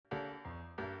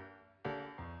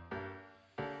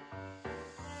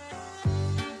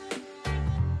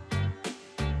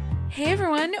Hey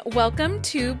everyone, welcome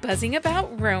to Buzzing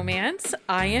About Romance.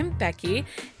 I am Becky,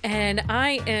 and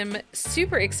I am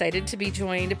super excited to be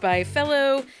joined by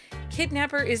fellow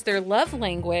Kidnapper is Their Love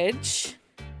Language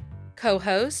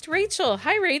co-host, Rachel.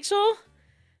 Hi, Rachel.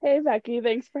 Hey Becky,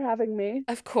 thanks for having me.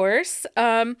 Of course.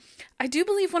 I do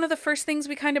believe one of the first things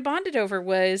we kind of bonded over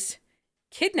was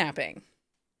kidnapping.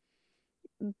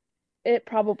 It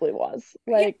probably was.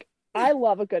 Yeah, I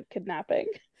love a good kidnapping.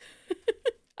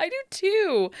 I do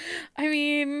too. I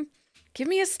mean, give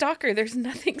me a stalker. There's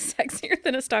nothing sexier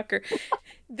than a stalker.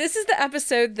 This is the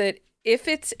episode that if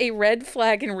it's a red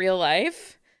flag in real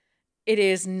life, it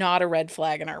is not a red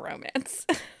flag in our romance.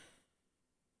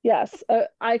 Yes,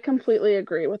 I completely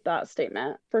agree with that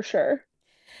statement for sure.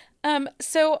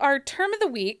 So our term of the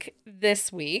week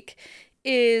this week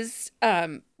is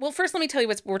well, first let me tell you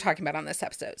what we're talking about on this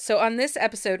episode. So on this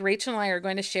episode, Rachel and I are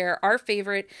going to share our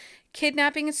favorite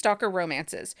kidnapping and stalker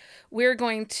romances. We're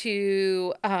going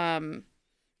to add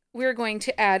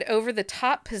over the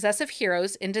top possessive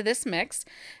heroes into this mix,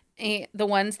 the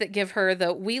ones that give her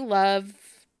the we love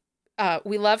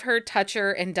her, touch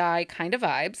her, and die kind of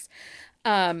vibes.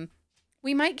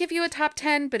 We might give you a top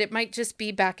 10, but it might just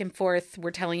be back and forth.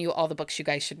 We're telling you all the books you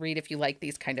guys should read if you like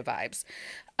these kind of vibes.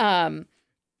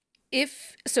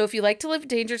 If you like to live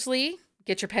dangerously,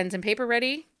 get your pens and paper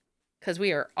ready because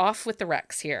we are off with the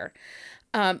Rex here.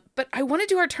 But I want to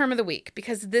do our term of the week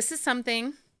because this is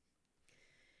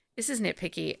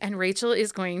nitpicky, and Rachel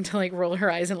is going to roll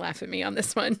her eyes and laugh at me on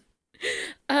this one.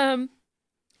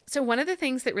 So one of the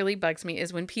things that really bugs me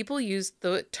is when people use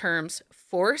the terms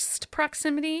forced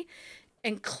proximity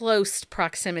and close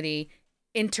proximity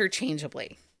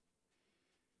interchangeably.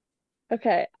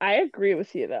 Okay, I agree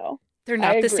with you though. They're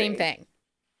I not the same agree. thing.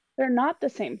 They're not the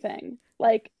same thing.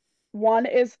 One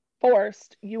is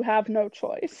forced, you have no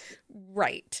choice.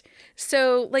 Right.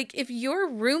 So, if you're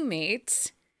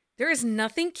roommates, there is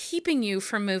nothing keeping you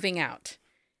from moving out.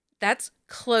 That's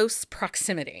close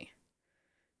proximity.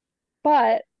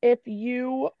 But if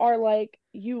you are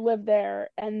you live there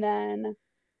and then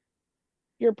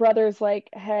your brother's like,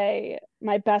 hey,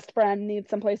 my best friend needs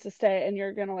someplace to stay and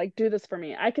you're gonna do this for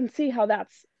me. I can see how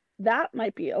that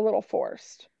might be a little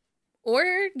forced. Or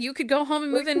you could go home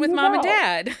and Or move you in can with move mom and out.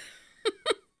 dad.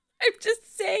 I'm just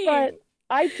But saying.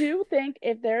 I do think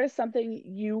if there is something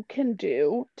you can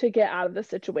do to get out of the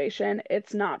situation,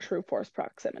 it's not true forced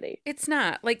proximity. It's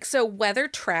not. So Weather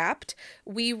Trapped,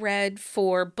 we read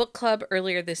for book club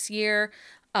earlier this year,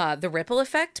 The Ripple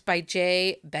Effect by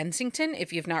Jay Bensington.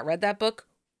 If you've not read that book,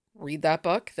 read that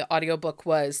book. The audiobook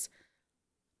was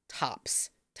tops.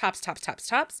 Tops, tops, tops,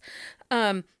 tops.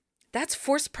 That's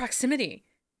forced proximity.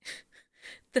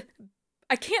 The,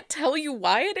 I can't tell you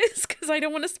why it is because I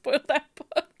don't want to spoil that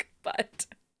book, but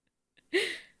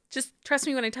just trust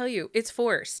me when I tell you, it's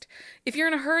forced. If you're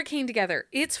in a hurricane together,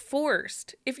 it's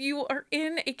forced. If you are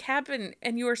in a cabin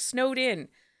and you are snowed in,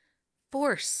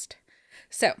 forced.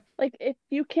 So, If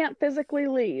you can't physically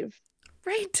leave,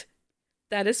 right,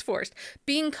 that is forced.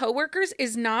 Being coworkers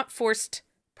is not forced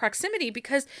proximity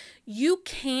because you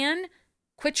can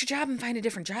quit your job and find a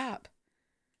different job.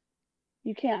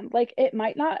 you can. It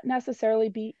might not necessarily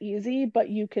be easy, but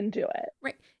you can do it.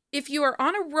 Right. If you are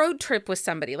on a road trip with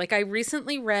somebody, like I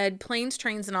recently read Planes,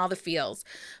 Trains, and All the Feels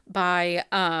by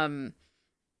oh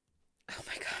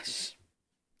my gosh.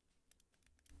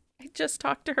 I just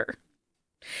talked to her.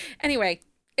 Anyway,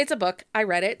 it's a book. I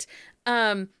read it.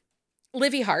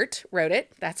 Livy Hart wrote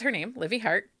it. That's her name, Livy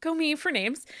Hart. Go me for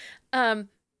names.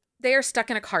 They are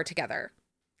stuck in a car together.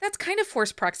 That's kind of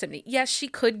forced proximity. Yes, she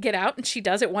could get out, and she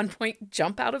does at one point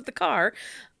jump out of the car.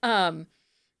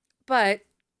 But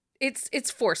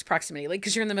it's forced proximity,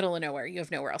 because you're in the middle of nowhere. You have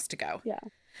nowhere else to go. Yeah.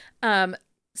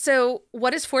 So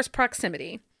what is forced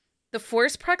proximity? The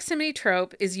forced proximity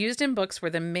trope is used in books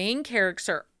where the main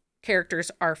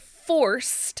characters are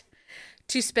forced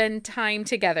to spend time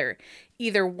together,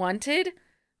 either wanted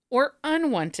or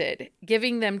unwanted,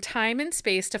 giving them time and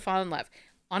space to fall in love.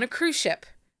 On a cruise ship,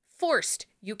 forced.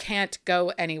 You can't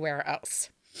go anywhere else.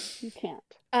 You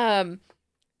can't.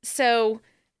 So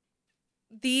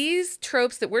these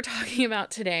tropes that we're talking about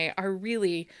today are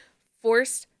really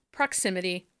forced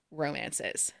proximity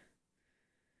romances.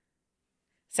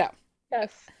 So,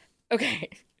 Yes. okay.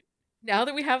 Now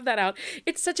that we have that out,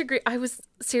 it's such a great. I was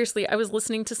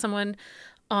listening to someone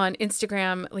on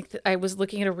Instagram. I was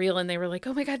looking at a reel and they were like,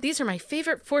 oh my God, these are my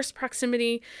favorite forced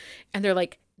proximity. And they're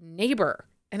like, neighbor.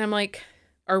 And I'm like,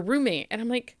 our roommate. And I'm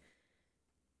like,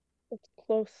 It's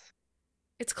close.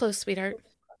 it's close, sweetheart.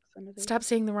 Close proximity. Stop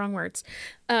saying the wrong words.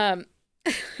 Um,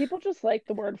 People just like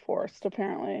the word forced,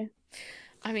 apparently.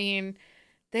 I mean,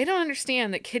 They don't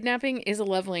understand that kidnapping is a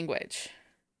love language.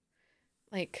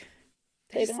 Like,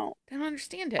 They don't. they don't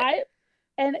understand it. I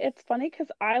and it's funny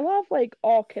because I love like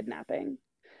all kidnapping,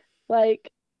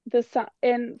 like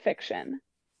in fiction.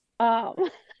 Um,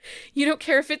 You don't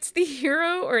care if it's the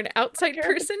hero or an I don't outside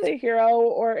care if it's person? the hero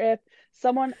or if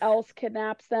someone else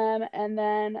kidnaps them and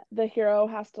then the hero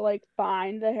has to like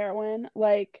find the heroine.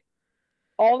 Like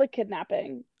all the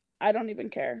kidnapping, I don't even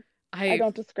care. I I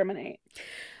don't discriminate.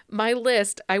 My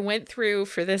list I went through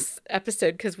for this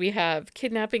episode because we have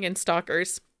kidnapping and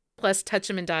stalkers plus touch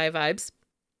 'em and die vibes,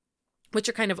 which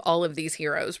are kind of all of these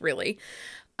heroes really.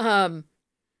 Um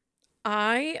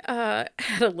I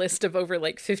had a list of over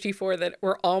like 54 that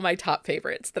were all my top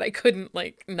favorites that I couldn't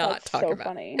like not That's talk so about.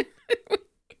 funny.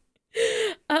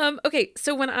 Okay,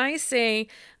 so when I say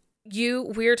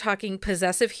we're talking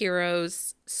possessive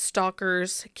heroes,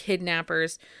 stalkers,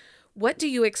 kidnappers, what do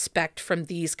you expect from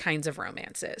these kinds of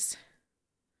romances?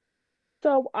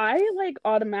 So I like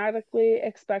automatically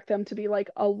expect them to be like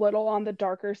a little on the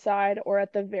darker side or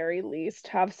at the very least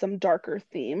have some darker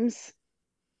themes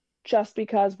just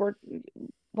because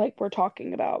we're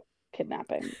talking about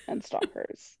kidnapping and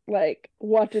stalkers. Like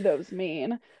what do those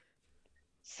mean?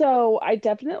 So I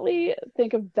definitely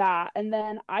think of that and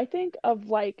then I think of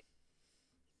like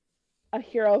a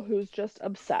hero who's just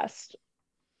obsessed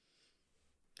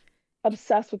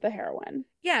with the heroine.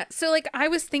 Yeah, so like I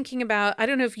was thinking about, I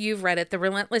don't know if you've read it, The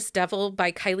Relentless Devil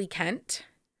by Kylie Kent.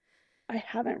 I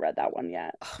haven't read that one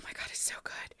yet. Oh my God, it's so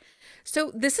good.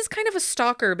 So this is kind of a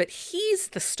stalker, but he's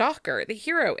the stalker, the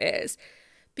hero is,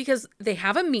 because they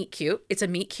have a meet cute. It's a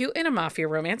meet cute in a mafia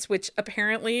romance, which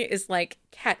apparently is like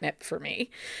catnip for me.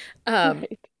 Um,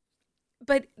 Right.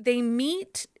 but they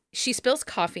meet, she spills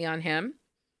coffee on him.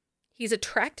 He's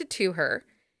attracted to her.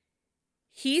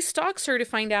 He stalks her to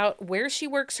find out where she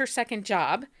works her second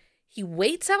job. He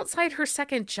waits outside her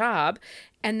second job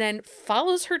and then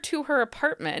follows her to her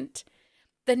apartment.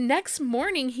 The next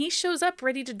morning, he shows up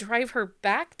ready to drive her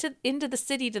back into the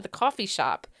city to the coffee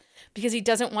shop because he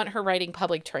doesn't want her riding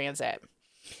public transit.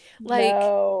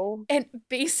 Like, No. and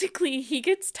basically, he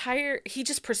gets tired. He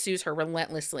just pursues her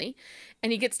relentlessly.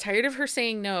 And he gets tired of her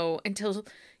saying no until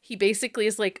he basically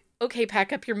is like, okay,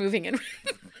 pack up, you're moving in.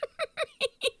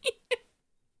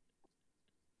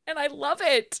 And I love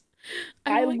it.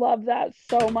 I I'm like, love that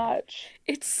so much.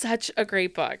 it's such a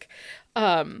great book.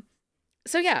 Um,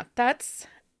 so yeah, that's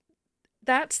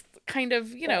kind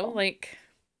of, So, like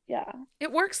yeah.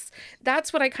 it works.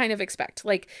 That's what I kind of expect.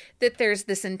 Like that there's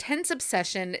this intense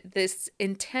obsession, this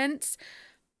intense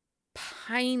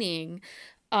pining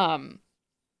um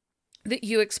that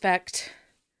you expect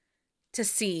to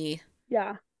see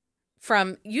Yeah,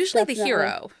 from usually the definitely.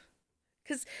 hero.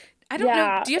 Cuz I don't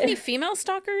know, Yeah, do you have any female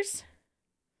stalkers?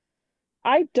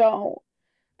 I don't.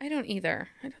 I don't either.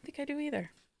 I don't think I do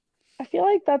either. I feel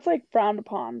like that's like frowned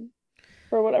upon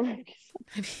for whatever reason.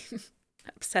 I mean,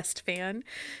 obsessed fan.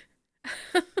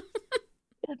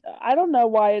 I don't know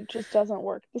why it just doesn't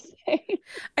work the same.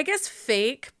 I guess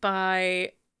Fake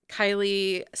by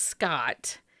Kylie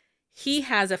Scott. He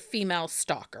has a female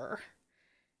stalker.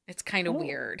 It's kind of Oh,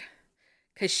 weird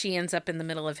because she ends up in the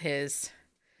middle of his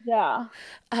yeah.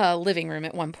 living room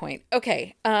at one point.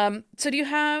 Okay. So do you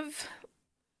have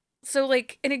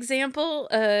like an example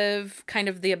of kind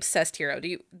of the obsessed hero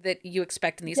that you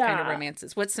expect in these kind of Yeah.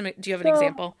 romances? Do you have an So,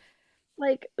 example?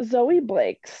 like Zoe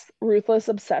Blake's Ruthless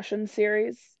Obsession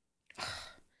series,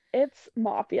 it's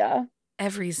mafia.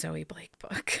 Every Zoe Blake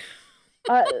book.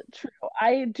 True.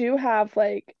 I do have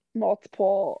like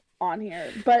multiple on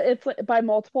here, but it's like by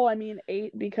multiple I mean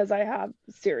eight because I have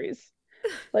series.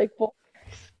 Like full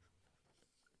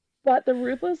but the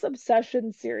Ruthless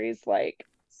Obsession series, like,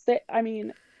 I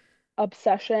mean,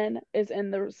 obsession is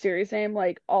in the series name.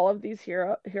 Like, all of these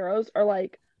heroes are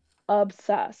like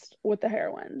obsessed with the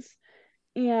heroines,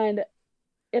 and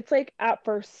it's like at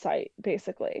first sight,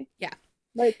 basically. Yeah.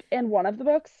 Like in one of the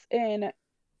books, in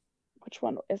which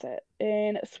one is it?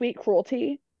 In Sweet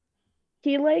Cruelty,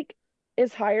 he like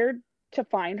is hired to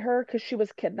find her because she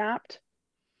was kidnapped,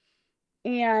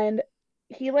 and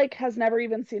he like has never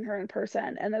even seen her in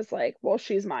person, and is like, well,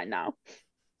 she's mine now.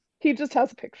 He just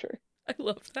has a picture. I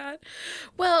love that.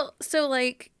 Well, so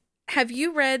like have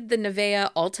you read the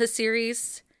Nevea Alta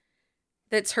series?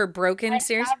 That's her Broken I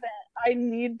series. haven't. I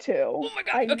need to. Oh my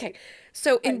God. I Okay. need.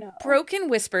 So I in know. Broken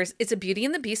Whispers, it's a Beauty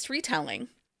and the Beast retelling.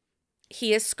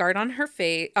 He is scarred on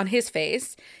his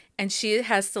face, and she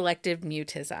has selective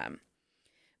mutism.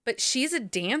 But she's a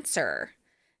dancer.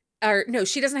 Or no,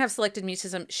 she doesn't have selective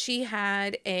mutism. She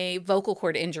had a vocal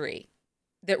cord injury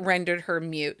that rendered her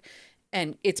mute,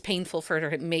 and it's painful for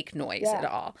her to make noise at Yeah.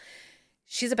 all.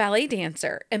 She's a ballet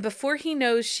dancer. And before he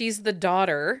knows she's the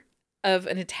daughter of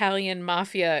an Italian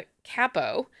mafia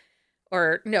capo,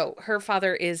 or no, her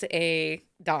father is a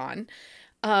Don.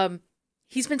 Um,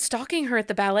 he's been stalking her at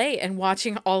the ballet and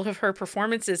watching all of her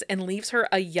performances and leaves her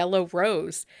a yellow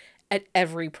rose at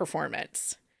every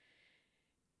performance.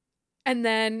 And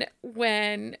then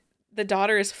when the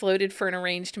daughter is floated for an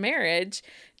arranged marriage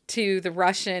to the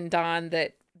Russian Don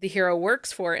that the hero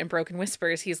works for in Broken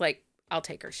Whispers, he's like, I'll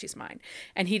take her. She's mine.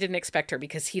 And he didn't expect her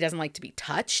because he doesn't like to be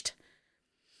touched.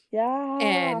 Yeah.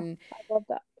 And I love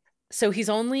that. so he's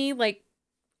only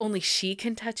she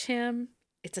can touch him.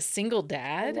 It's a single I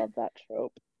dad. love that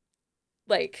trope.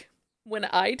 Like, when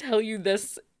I tell you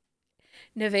this,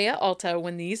 Nevea Alta,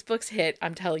 when these books hit,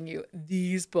 I'm telling you,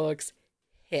 these books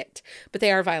hit. But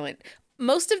they are violent.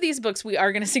 Most of these books, we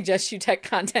are going to suggest you check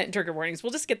content and trigger warnings.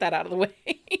 We'll just get that out of the way.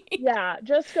 Yeah,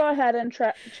 just go ahead and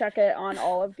check it on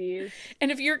all of these.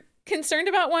 And if you're concerned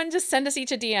about one, just send us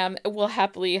each a DM. We'll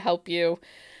happily help you.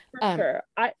 For sure.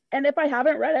 And if I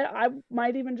haven't read it, I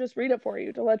might even just read it for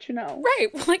you to let you know. Right.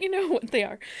 We'll let you know what they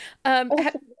are.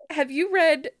 Have you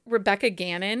read Rebecca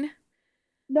Gannon?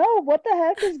 No, what the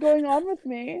heck is going on with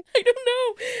me? I don't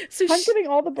know. So I'm getting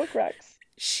all the book recs.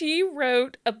 she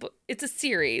wrote a book. It's a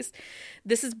series.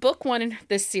 This is book one in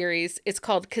this series. It's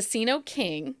called Casino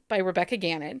King by Rebecca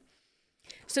Gannon.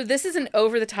 So this is an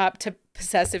over-the-top to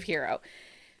possessive hero.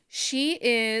 She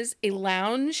is a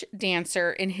lounge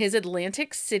dancer in his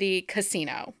Atlantic City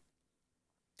casino.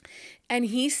 And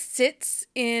he sits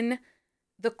in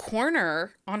the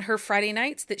corner on her Friday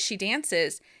nights that she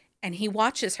dances, and he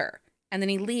watches her. And then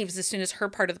he leaves as soon as her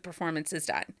part of the performance is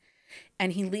done.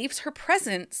 And he leaves her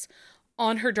presents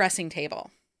on her dressing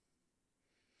table.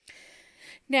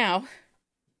 Now,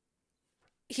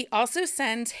 he also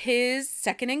sends his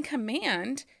second in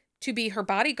command to be her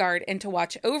bodyguard and to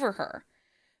watch over her.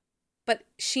 But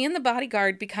she and the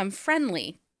bodyguard become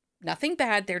friendly. Nothing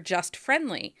bad, they're just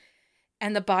friendly.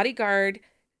 And the bodyguard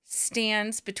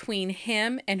stands between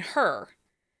him and her.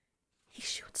 He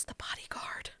shoots the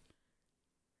bodyguard.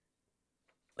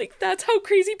 Like, that's how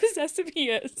crazy possessive he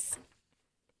is.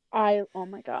 Oh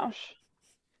my gosh.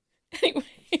 Anyway.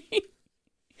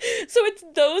 So it's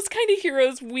those kind of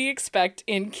heroes we expect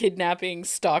in kidnapping,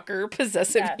 stalker,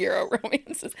 possessive hero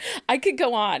romances. I could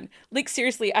go on. Like,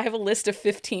 seriously, I have a list of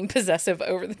 15 possessive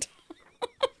over the top.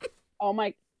 Oh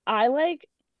my, I'm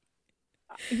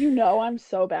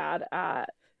so bad at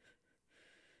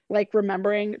like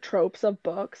remembering tropes of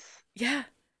books. Yeah.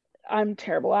 I'm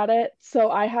terrible at it. So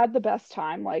I had the best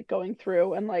time like going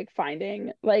through and like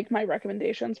finding like my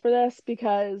recommendations for this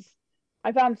because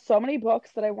I found so many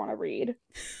books that I want to read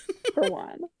for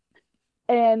one.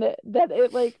 And that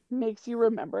it like makes you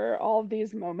remember all of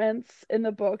these moments in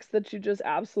the books that you just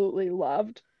absolutely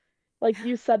loved. Like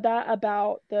you said that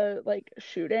about the like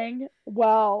shooting.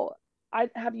 Well, I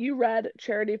have you read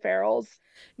Charity Farrell's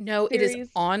No, it is series?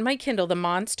 on my Kindle. The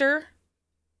Monster.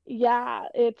 Yeah,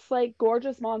 it's like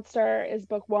Gorgeous Monster is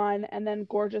book one, and then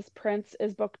Gorgeous Prince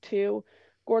is book two.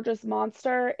 Gorgeous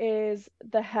Monster is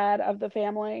the head of the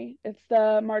family. It's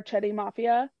the Marchetti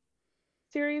Mafia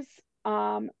series.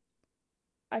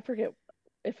 I forget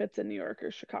if it's in New York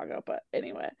or Chicago, but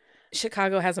anyway,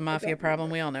 Chicago has a I mafia don't problem.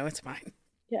 remember. We all know it's fine.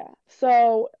 Yeah,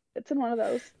 so it's in one of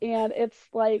those, and it's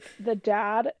like the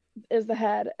dad is the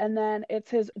head, and then it's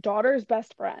his daughter's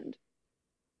best friend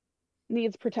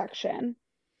needs protection.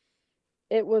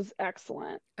 It was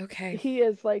excellent. Okay. He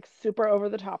is like super over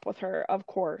the top with her, of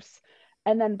course.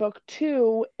 And then book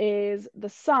two is the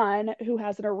son who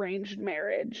has an arranged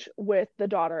marriage with the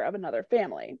daughter of another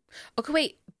family. Okay,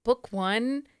 wait. Book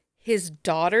one, his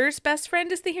daughter's best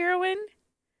friend is the heroine?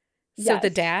 So the Yes.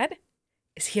 dad?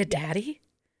 Is he a daddy?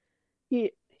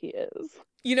 He is.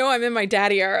 You know, I'm in my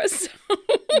daddy era. So.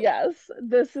 Yes,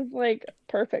 this is like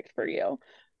perfect for you.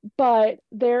 But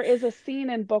there is a scene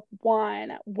in book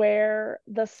one where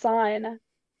the son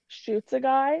shoots a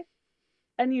guy,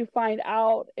 and you find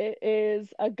out it is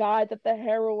a guy that the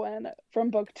heroine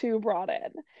from book two brought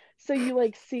in. So you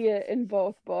like see it in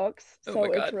both books. Oh So my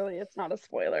God. it's not a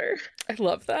spoiler, I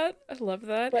love that. I love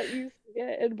that. but you see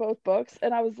it in both books.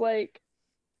 And I was like,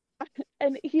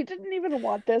 and he didn't even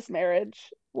want this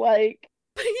marriage. Like,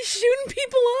 But he's shooting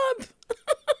people up.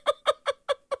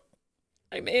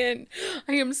 I'm in.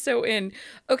 I am so in.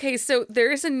 Okay, so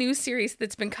there is a new series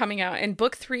that's been coming out, and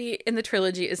book 3 in the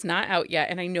trilogy is not out yet.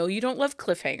 And I know you don't love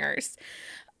cliffhangers.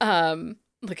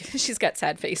 Look, she's got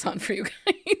sad face on for you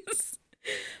guys.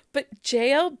 But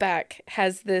J.L. Beck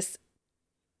has this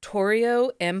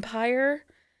Torio Empire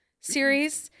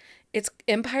series. It's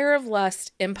Empire of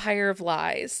Lust, Empire of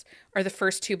Lies are the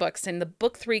first two books, and the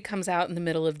book 3 comes out in the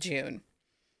middle of June.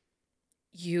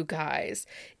 You guys,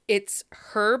 it's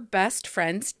her best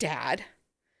friend's dad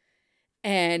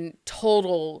and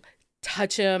total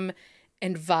touch him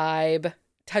and vibe,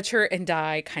 touch her and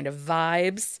die kind of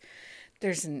vibes.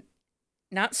 There's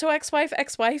not so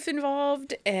ex-wife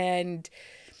involved, and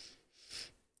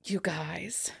you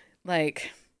guys,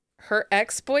 like, her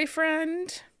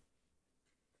ex-boyfriend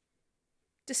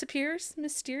disappears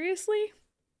mysteriously.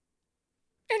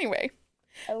 Anyway,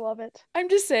 I love it. I'm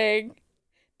just saying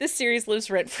this series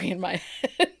lives rent-free in my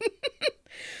head.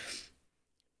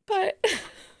 But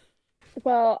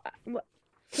Well,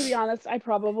 to be honest, I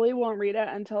probably won't read it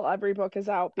until every book is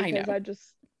out I because know I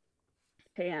just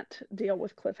can't deal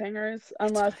with cliffhangers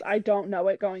it's unless fine. I don't know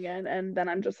it going in and then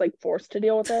I'm just like forced to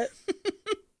deal with it,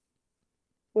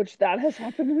 which that has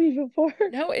happened to me before.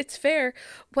 No, it's fair.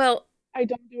 Well, I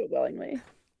don't do it willingly.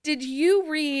 did you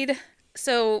read?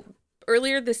 So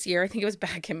earlier this year, I think it was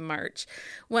back in March,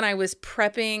 when I was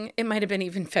prepping, it might have been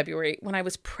even February, when I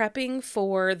was prepping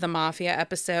for the Mafia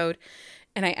episode,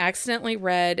 and I accidentally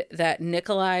read that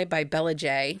Nikolai by Bella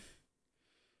J.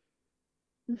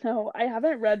 No, I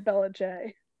haven't read Bella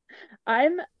J.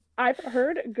 I'm I've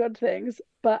heard good things,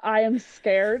 but I am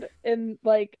scared in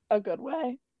like a good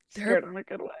way. They're Scared in a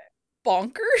good way.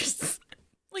 bonkers.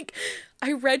 Like,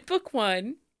 I read book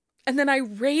one, and then I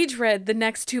rage read the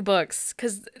next two books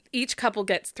because each couple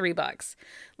gets $3.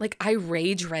 Like, I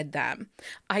rage read them.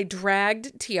 I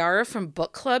dragged Tiara from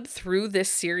book club through this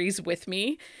series with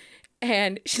me.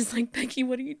 And she's like, Becky,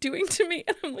 what are you doing to me?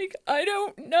 And I'm like, I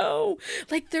don't know.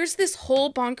 Like, there's this whole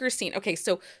bonker scene. Okay,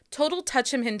 so total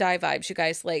touch him and die vibes, you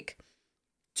guys. Like,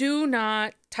 do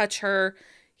not touch her.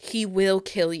 He will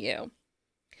kill you.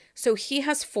 So he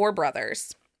has four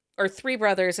brothers, or three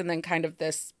brothers, and then kind of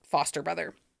this foster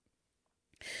brother.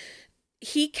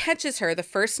 He catches her the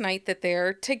first night that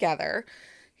they're together.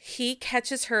 He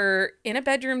catches her in a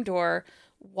bedroom door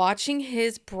watching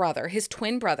his brother, his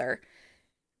twin brother,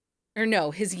 or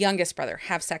no, his youngest brother,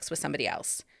 have sex with somebody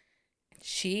else.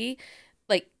 She,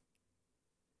 like,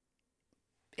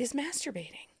 is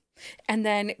masturbating and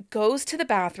then goes to the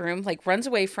bathroom, like, runs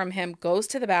away from him, goes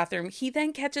to the bathroom. He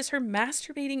then catches her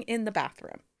masturbating in the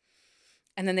bathroom.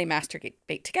 And then they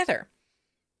masturbate together.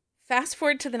 Fast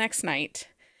forward to the next night.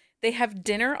 They have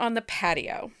dinner on the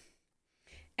patio.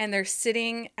 And they're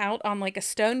sitting out on like a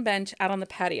stone bench out on the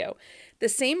patio. The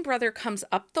same brother comes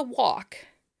up the walk.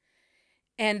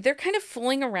 And they're kind of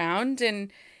fooling around.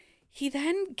 And he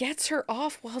then gets her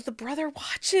off while the brother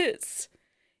watches.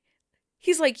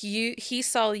 He's like, he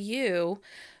saw you.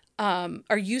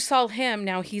 Or you saw him.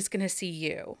 Now he's going to see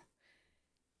you.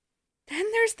 Then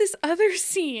there's this other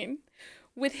scene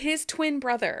with his twin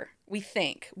brother, we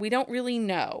think. We don't really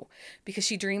know because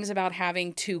she dreams about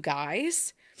having two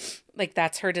guys. Like,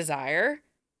 that's her desire.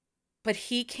 But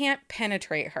he can't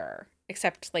penetrate her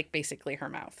except, like, basically her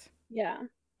mouth. Yeah.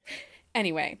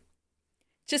 Anyway,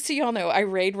 just so y'all know, I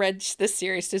read this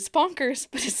series. It's bonkers,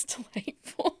 but it's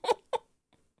delightful.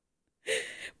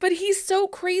 But he's so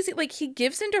crazy. Like, he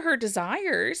gives into her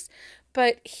desires,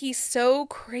 but he's so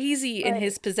crazy in Right.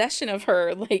 his possession of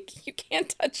her. Like, you can't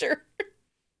touch her.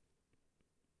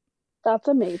 That's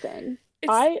amazing.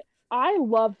 It's I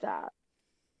love that.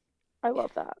 I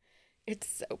love that. it's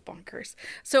so bonkers.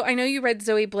 So I know you read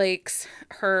Zoe Blake's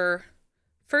her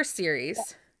first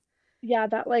series. Yeah,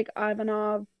 that like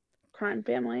Ivanov crime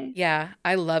family. Yeah,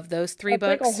 I love those three That's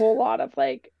like a books. whole lot of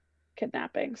like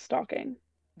kidnapping, stalking.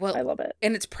 I Well, love it.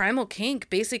 and it's primal kink.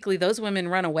 Basically, those women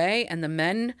run away and the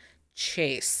men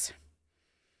chase.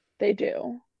 They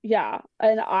do. Yeah.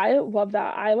 And I love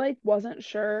that. I like wasn't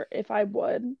sure if I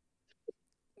would,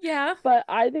 Yeah, but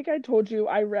I think I told you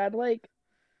I read like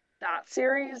that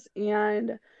series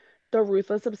and the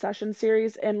Ruthless Obsession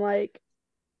series in like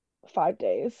 5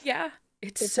 days. yeah.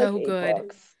 It's It's like so eight good.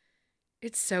 books.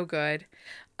 It's so good.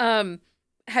 Um,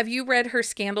 have you read her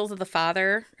Scandals of the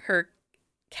Father? Her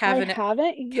I Cavan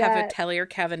haven't yet. Cavatelli or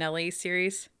Cavanelli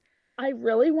series? I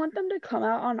really want them to come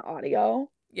out on audio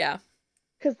Yeah.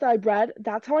 because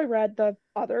that's how I read the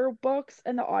other books,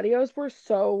 and the audios were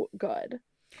so good.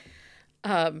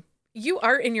 Um, you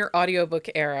are in your audiobook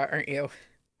era, aren't you?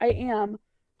 I am.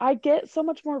 I get so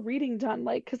much more reading done,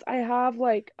 like, because I have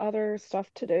like other stuff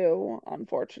to do,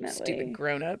 Stupid unfortunately.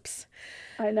 grown-ups.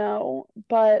 I know,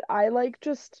 but I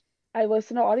listen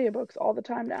to audiobooks all the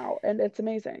time now, and it's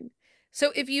amazing.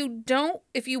 So if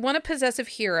you want a possessive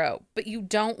hero, but you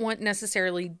don't want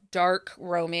necessarily dark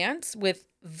romance with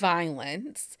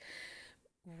violence,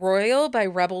 Royal by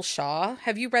Rebel Shaw.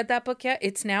 Have you read that book yet?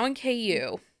 It's now in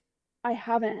KU. I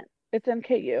haven't. It's in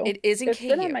KU. It is in It's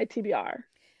been on KU. my TBR.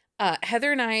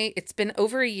 Heather and I, it's been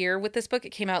over a year with this book. It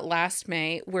came out last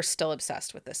May. We're still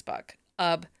obsessed with this book.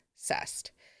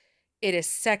 obsessed. It is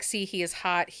sexy. He is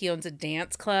hot. He owns a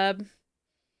dance club.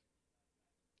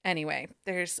 Anyway,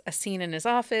 there's a scene in his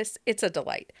office. It's a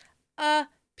delight. A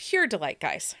pure delight,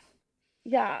 guys.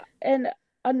 Yeah, and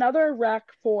another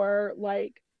rec for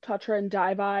like touch her and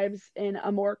die vibes in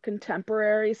a more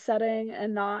contemporary setting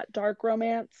and not dark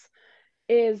romance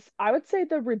is I would say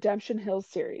the Redemption Hill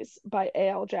series by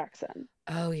A.L. Jackson.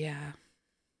 Oh, yeah.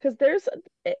 Because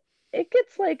it, it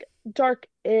gets like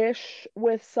dark-ish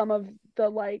with some of the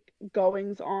like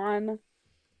goings on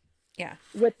Yeah.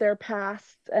 with their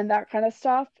past and that kind of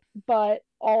stuff, but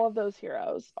all of those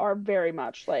heroes are very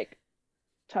much like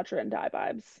touch her and die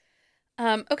vibes.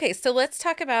 Okay, so let's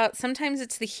talk about sometimes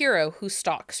it's the hero who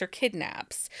stalks or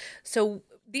kidnaps. So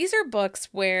these are books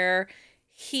where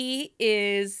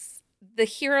the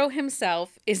hero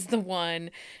himself is the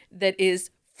one that is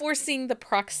forcing the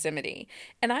proximity.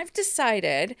 And I've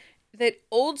decided that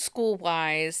old school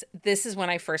wise, this is when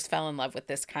I first fell in love with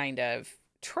this kind of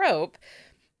trope.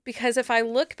 Because if I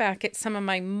look back at some of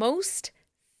my most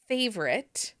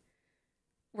favorite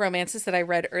romances that I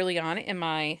read early on in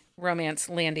my romance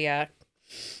landia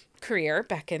career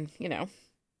back in,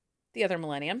 the other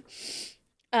millennium.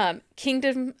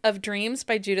 Kingdom of Dreams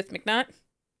by Judith McNaught.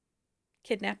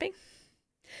 Kidnapping.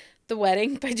 The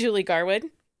Wedding by Julie Garwood.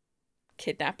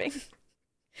 Kidnapping.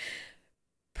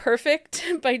 Perfect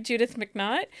by Judith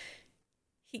McNaught.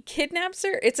 He kidnaps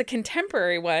her. It's a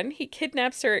contemporary one. He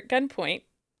kidnaps her at gunpoint.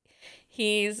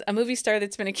 He's a movie star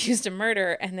that's been accused of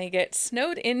murder, and they get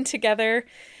snowed in together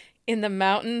in the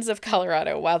mountains of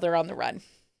Colorado while they're on the run.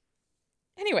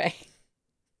 Anyway,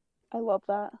 I love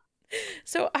that.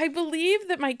 so I believe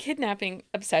that my kidnapping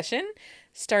obsession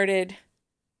started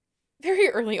very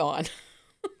early on.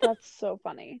 That's so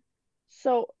funny.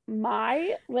 So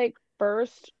my like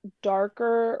first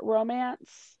darker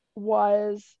romance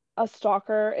was a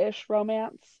stalker-ish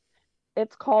romance.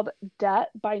 It's called Debt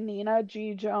by Nina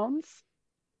G. Jones.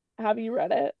 Have you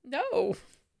read it? No.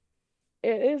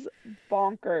 It is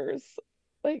bonkers.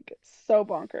 Like so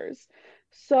bonkers.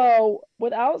 So,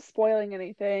 without spoiling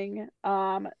anything,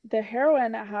 the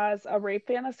heroine has a rape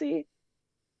fantasy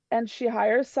and she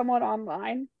hires someone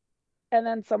online and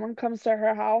then someone comes to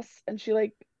her house and she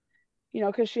like,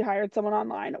 because she hired someone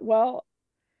online. Well,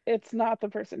 it's not the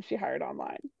person she hired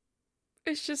online.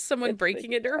 It's just someone It's the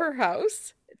breaking into hero. her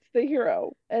house. It's the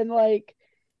hero. And like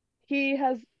he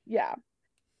has yeah.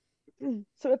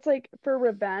 So it's like for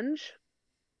revenge.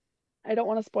 I don't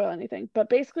want to spoil anything, but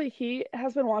basically he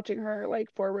has been watching her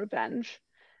like for revenge.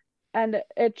 And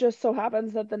it just so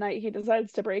happens that the night he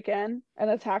decides to break in and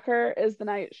attack her is the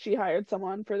night she hired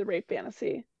someone for the rape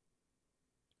fantasy.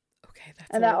 Okay,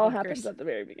 that's a And that little all happens bonkers. at the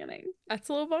very beginning. That's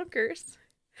a little bonkers.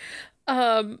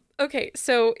 Okay,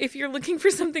 so if you're looking for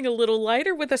something a little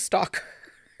lighter with a stalker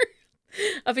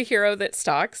of a hero that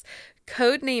stalks,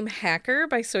 Codename Hacker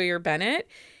by Sawyer Bennett,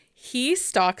 he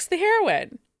stalks the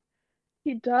heroine.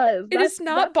 He does. It is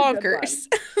not That's a good one. bonkers.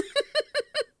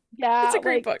 It's Yeah, a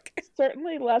great like book.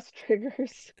 certainly less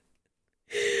triggers.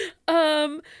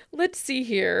 Let's see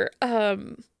here.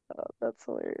 Oh, that's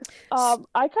hilarious. S-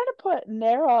 I kind of put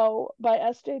Narrow by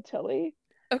S.J. Tilley.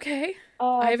 okay.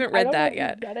 I haven't I read don't know that if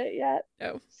you've yet. read it yet.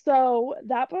 No. So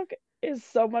that book is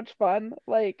so much fun.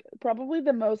 Like probably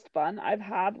the most fun I've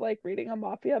had like reading a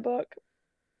mafia book.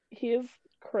 He is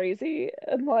crazy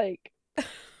and like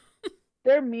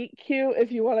their meet cute,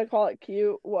 if you want to call it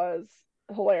cute, was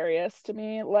hilarious to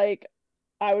me. Like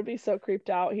I would be so creeped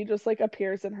out. He just like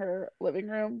appears in her living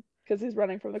room because he's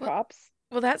running from the Well, cops.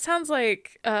 well, that sounds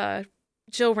like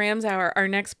Jill Ramsauer. Our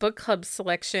next book club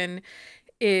selection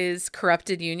is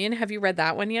Corrupted Union. Have you read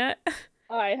that one yet?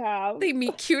 I have. They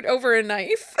meet cute over a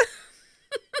knife.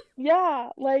 Yeah,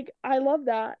 like I love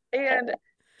that. And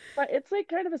but it's like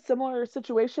kind of a similar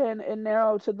situation in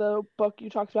Narrow to the book you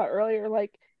talked about earlier.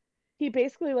 Like he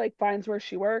basically like finds where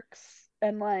she works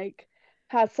and like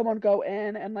has someone go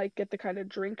in and like get the kind of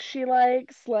drink she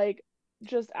likes, like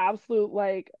just absolute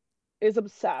like is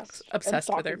obsessed and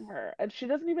Obsessed with her. stalking her and she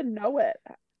doesn't even know it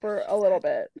for So a little sad.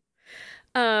 bit.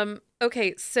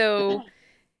 Okay, so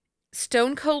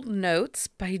Stone Cold Notes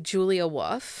by Julia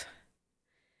Wolf.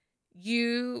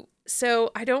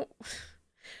 I don't,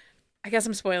 I guess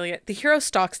I'm spoiling it. The hero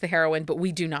stalks the heroine, but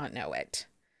we do not know it.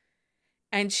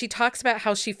 And she talks about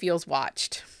how she feels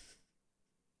watched.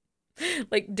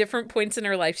 Like different points in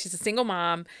her life. She's a single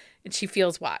mom and she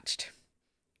feels watched.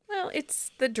 Well,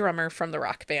 it's the drummer from the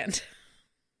rock band.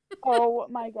 Oh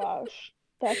my gosh.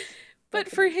 But That's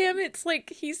for him, amazing. it's like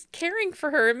he's caring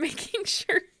for her and making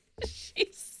sure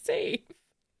she's safe.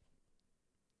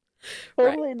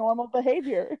 Right. Totally normal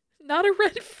behavior. Not a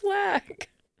red flag.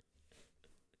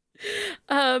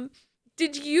 Um,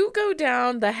 did you go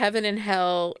down the heaven and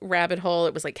hell rabbit hole?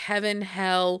 It was like heaven,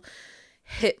 hell,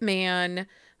 Hitman,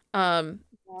 um,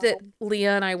 that No,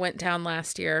 Leah and I went down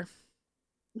last year.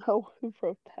 no, who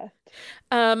wrote that?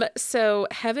 So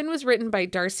Heaven was written by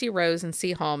Darcy Rose and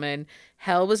C. Hallman.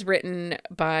 Hell was written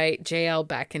by J.L.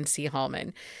 Beck and C.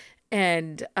 Hallman.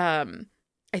 And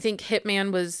I think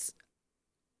Hitman was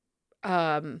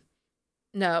um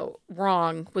no,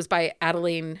 wrong, was by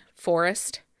Adeline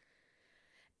Forrest.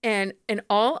 And in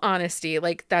all honesty,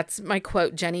 like that's my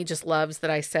quote Jenny just loves that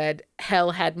I said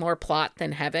hell had more plot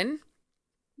than heaven.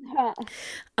 Huh,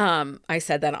 I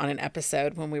said that on an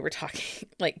episode when we were talking,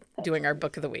 like that's doing our funny.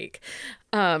 book of the week.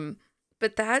 Um,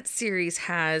 but that series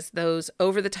has those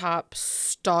over the top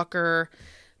stalker,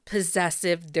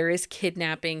 possessive, there is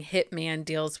kidnapping, hitman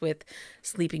deals with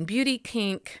sleeping beauty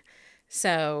kink.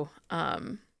 So,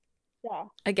 Yeah,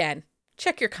 again,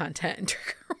 check your content and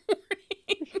trigger for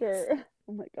warnings. sure.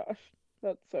 Oh my gosh,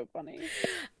 that's so funny.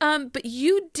 But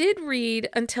you did read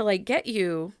Until I Get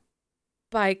You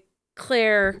by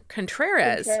Claire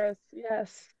Contreras. Contreras,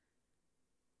 yes.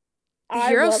 The I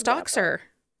hero love that stalks book. her.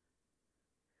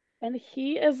 And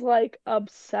he is like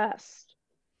obsessed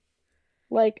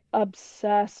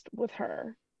with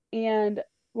her. And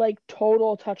like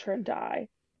total touch her and die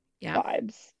Yeah.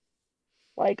 vibes.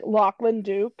 Like Lachlan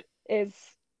Duke is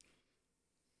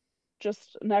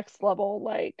just next level,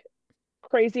 like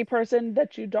crazy person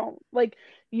that you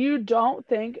don't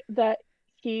think that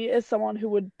he is someone who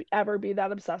would ever be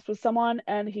that obsessed with someone,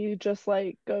 and he just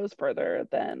like goes further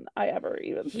than I ever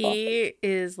even thought. He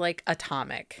is like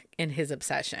atomic in his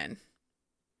obsession.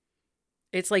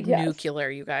 It's like Yes. nuclear,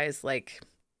 you guys. Like,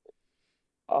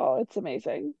 Oh, it's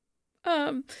amazing.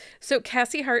 um, so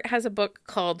Cassie Hart has a book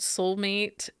called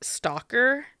Soulmate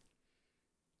Stalker,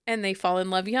 and they fall in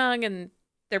love young, and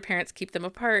their parents keep them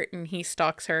apart, and he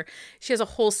stalks her. She has a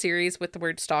whole series with the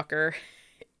word stalker.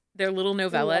 They're little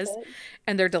I love novellas, it.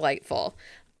 and they're delightful.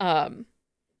 Um,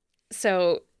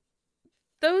 so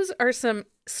those are some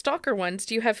stalker ones.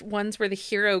 Do you have ones where the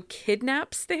hero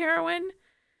kidnaps the heroine?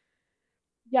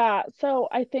 Yeah, so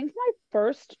I think my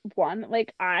first one,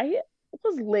 like I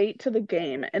was late to the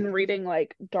game in reading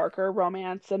like darker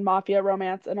romance and mafia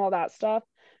romance and all that stuff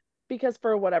because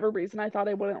for whatever reason I thought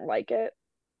I wouldn't like it,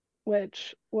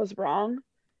 which was wrong.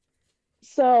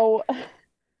 So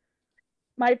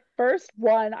my first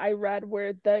one I read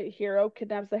where the hero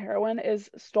kidnaps the heroine is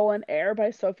Stolen Heir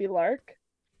by Sophie Lark.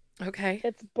 Okay.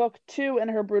 It's book two in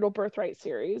her Brutal Birthright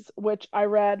series, which I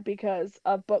read because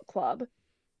of book club.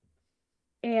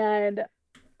 And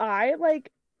I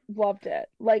like loved it.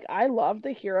 Like I loved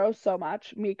the hero so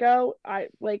much. Miko, I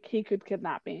like he could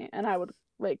kidnap me and I would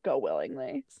like go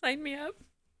willingly. Sign me up.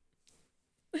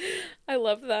 I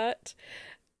love that.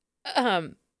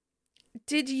 Um,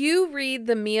 did you read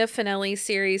the Mia Finelli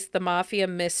series, The Mafia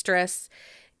Mistress?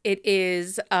 It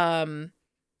is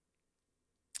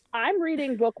I'm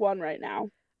reading book one right now,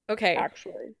 okay.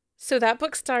 actually. So that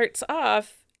book starts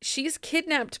off, she's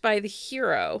kidnapped by the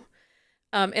hero.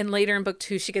 And later in book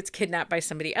two, she gets kidnapped by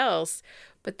somebody else.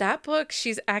 But that book,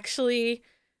 she's actually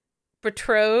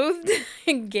betrothed,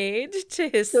 engaged to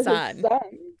his To his son.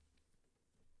 son.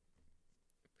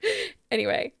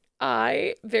 Anyway,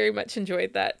 I very much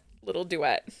enjoyed that little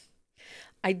duet.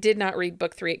 I did not read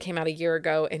book three. It came out a year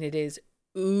ago and it is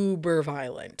uber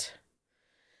violent.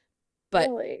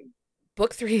 But Really?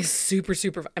 book three is super,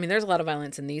 super. I mean, there's a lot of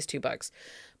violence in these two books.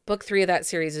 Book three of that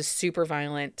series is super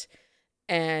violent.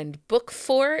 And book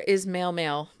four is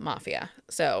male mafia.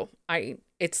 So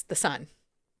it's the son.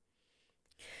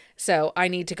 So I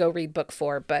need to go read book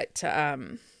four, but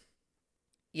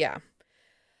yeah.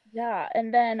 Yeah.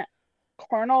 And then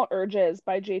Carnal Urges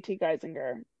by J.T.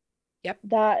 Geisinger. Yep.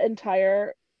 That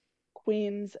entire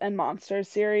Queens and Monsters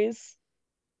series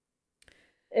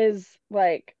is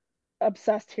like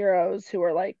obsessed heroes who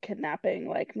are like kidnapping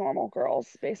like normal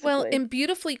girls, Well, basically. in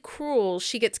Beautifully Cruel,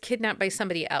 she gets kidnapped by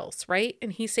somebody else, right?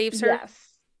 And he saves her.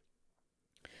 Yes.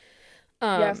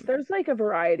 Yes, Um, there's like a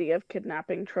variety of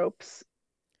kidnapping tropes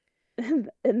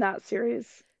in that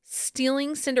series.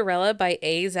 Stealing Cinderella by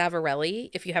A. Zavarelli.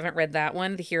 If you haven't read that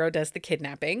one, the hero does the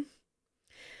kidnapping.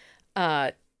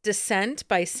 Uh, Descent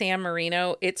by Sam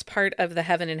Marino. It's part of the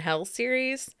Heaven and Hell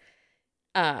series.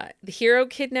 The hero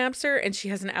kidnaps her and she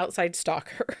has an outside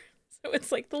stalker. So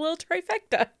it's like the little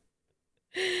trifecta.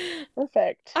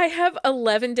 Perfect. I have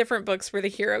 11 different books where the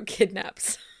hero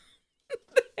kidnaps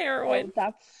the Oh, heroine.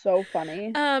 that's so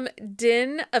funny.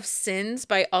 Den of Sins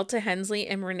by Alta Hensley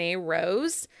and Renee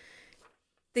Rose.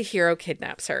 The hero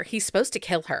kidnaps her. He's supposed to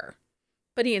kill her,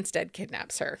 but he instead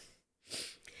kidnaps her.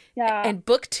 Yeah. And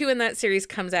book two in that series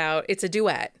comes out. It's a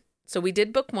duet. So we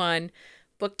did book one.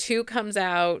 Book two comes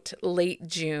out late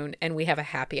June, and we have a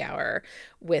happy hour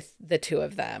with the two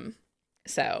of them.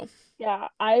 So Yeah,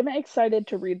 I'm excited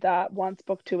to read that once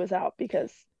book two is out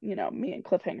because, me and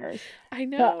cliffhangers. I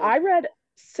But know. I read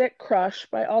Sick Crush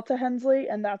by Alta Hensley,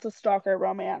 and that's a stalker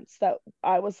romance that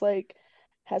I was like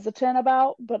hesitant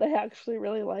about, but I actually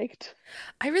really liked.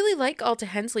 I really like Alta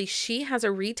Hensley. She has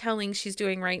a retelling she's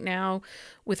doing right now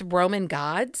with Roman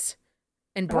gods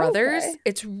and brothers. Okay.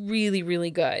 It's really,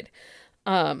 really good.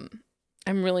 Um,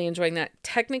 I'm really enjoying that.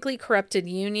 Technically Corrupted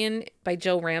Union by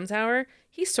Jill Ramsauer.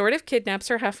 He sort of kidnaps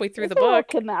her halfway through There's the a little book.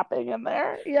 kidnapping in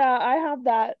there. Yeah, I have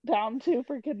that down too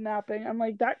for kidnapping. I'm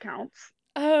like, that counts.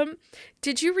 Um,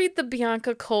 did you read the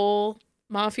Bianca Cole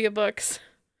Mafia books?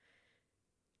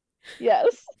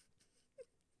 Yes.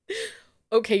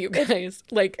 Okay, you If guys,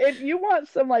 like, if you want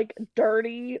some like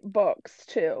dirty books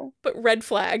too, but red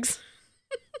flags.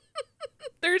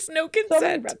 There's no so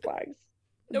many consent. red flags.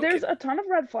 No There's a ton of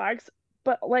red flags,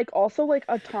 but like also like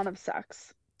a ton of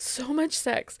sex. So much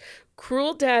sex.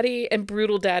 Cruel Daddy and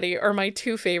Brutal Daddy are my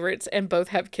two favorites, and both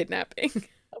have kidnapping.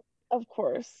 Of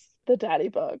course, the daddy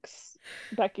books.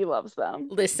 Becky loves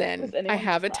them. Listen, Is I anyone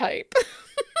have a surprised? type.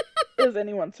 Is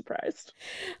anyone surprised?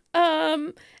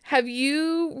 um, have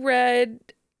you read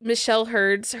Michelle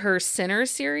Hurd's Her Sinner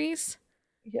series?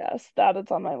 Yes, that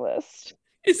is on my list.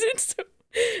 Is it so?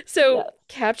 So, Yes.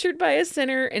 Captured by a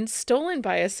Sinner and Stolen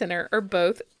by a Sinner are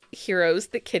both heroes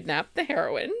that kidnap the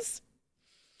heroines.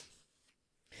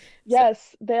 So,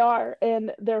 Yes, they are,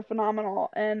 and they're phenomenal.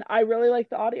 And I really like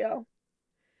the audio.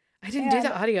 I didn't do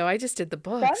the And audio, I just did the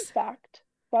fun books. fact,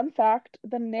 fun fact,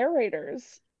 the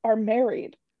narrators are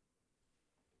married.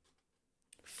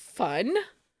 Fun.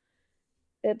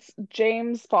 It's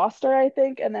James Foster, I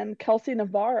think, and then Kelsey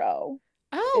Navarro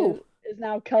is Oh, is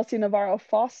now Kelsey Navarro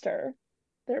Foster.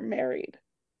 They're married.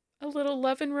 a little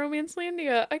love in Romance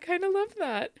Landia. I kind of love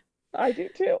that. I do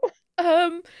too.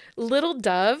 Um, Little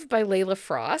Dove by Layla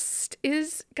Frost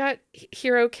is got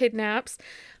hero kidnaps.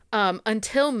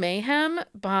 Until Mayhem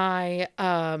by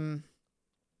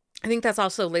I think that's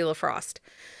also Layla Frost.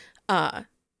 Uh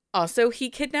Also he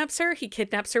kidnaps her. He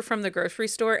kidnaps her from the grocery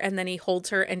store and then he holds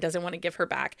her and doesn't want to give her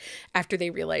back after they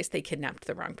realize they kidnapped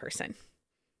the wrong person.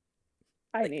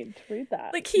 I Like need to read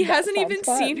that. like he That hasn't sounds even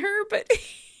seen fun. her, but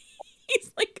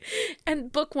he's like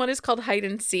and book one is called Hide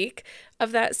and Seek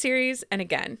of that series and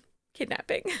again,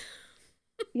 kidnapping.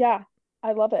 Yeah,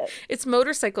 I love it. It's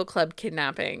motorcycle club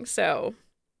kidnapping, so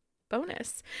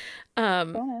bonus.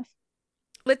 Um, Bonus.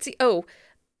 let's see. Oh,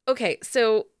 okay.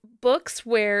 So books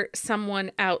where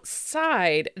someone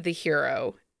outside the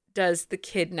hero does the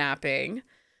kidnapping.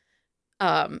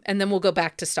 And then we'll go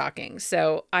back to stalking.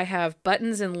 So I have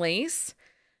Buttons and Lace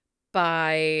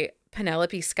by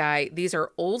Penelope Sky. These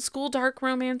are old school dark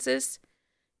romances.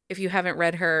 If you haven't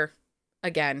read her,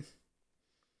 again,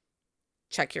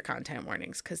 check your content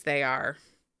warnings because they are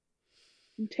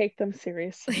Take them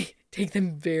seriously. take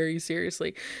them very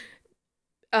seriously.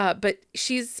 But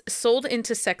she's sold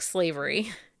into sex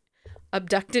slavery,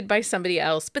 abducted by somebody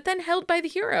else, but then held by the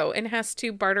hero and has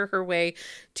to barter her way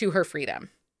to her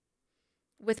freedom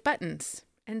with buttons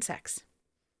and sex.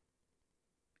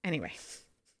 Anyway,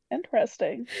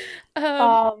 Interesting. um,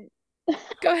 Um,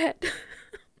 go ahead.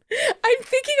 I'm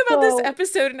thinking about this so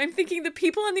episode and I'm thinking the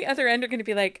people on the other end are going to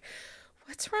be like,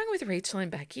 what's wrong with Rachel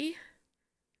and Becky?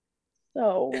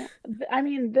 I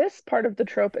mean, this part of the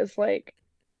trope is like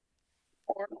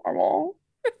more normal.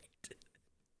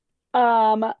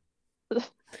 Um,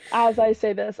 as I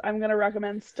say this, I'm gonna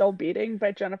recommend Still Beating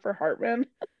by Jennifer Hartman.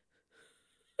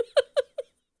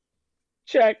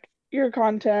 Check your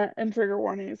content and trigger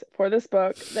warnings for this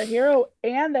book. The hero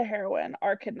and the heroine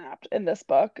are kidnapped in this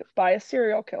book by a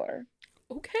serial killer.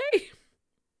 Okay.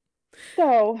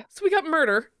 So So we got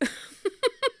murder.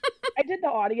 I did the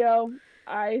audio.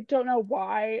 I don't know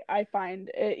why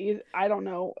I don't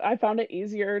know. I found it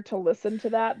easier to listen to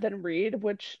that than read,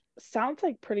 which sounds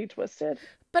like pretty twisted.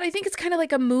 But I think it's kind of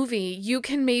like a movie. You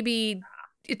can maybe,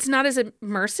 it's not as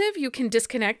immersive. You can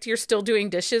disconnect. You're still doing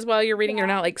dishes while you're reading. You're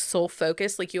Yeah. not like soul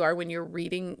focused like you are when you're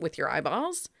reading with your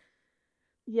eyeballs.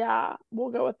 Yeah, we'll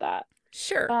go with that.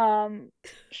 Sure. Um,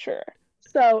 sure.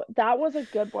 So that was a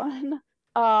good one.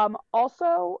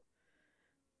 Also,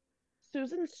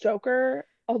 Susan Stoker,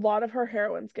 a lot of her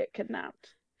heroines get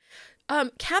kidnapped. So,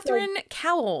 Catherine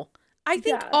Cowell. I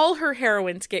think yes. all her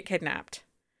heroines get kidnapped.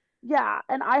 Yeah,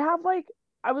 and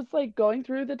I was like going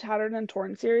through the Tattered and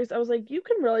Torn series. I was like, you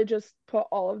can really just put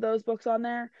all of those books on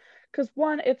there. Because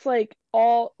one, it's like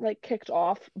all like kicked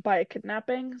off by a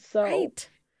kidnapping. So Right.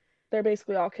 they're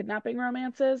basically all kidnapping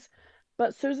romances.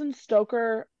 But Susan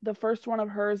Stoker, the first one of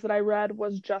hers that I read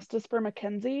was Justice for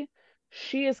Mackenzie.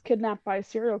 She is kidnapped by a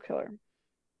serial killer,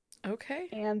 Okay.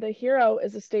 and the hero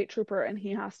is a state trooper, and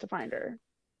he has to find her.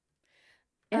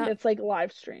 And Uh, it's like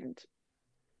live streamed,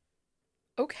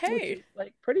 which okay. is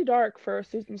like pretty dark for a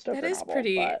Susan That Stoker is novel,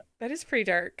 pretty, but that is pretty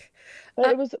dark.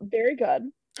 it was very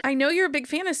good. I know you're a big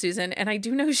fan of Susan, and I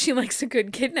do know she likes a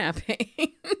good kidnapping.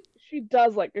 She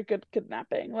does like a good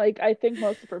kidnapping. Like I think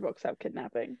most of her books have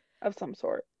kidnapping of some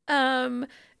sort. um,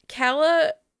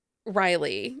 Calla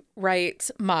Riley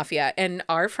writes Mafia, and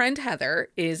our friend Heather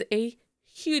is a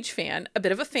huge fan, a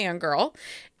bit of a fangirl.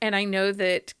 And I know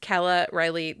that Calla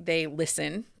Riley, they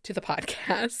listen to the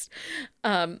podcast.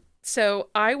 So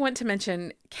I want to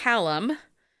mention Callum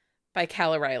by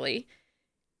Calla Riley.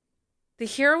 The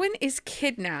heroine is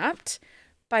kidnapped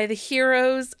by the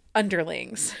hero's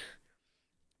underlings,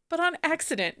 but on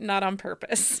accident, not on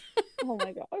purpose. Oh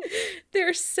my gosh.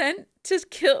 They're sent to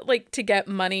kill, like to get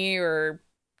money or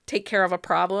take care of a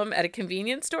problem at a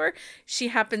convenience store. She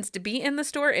happens to be in the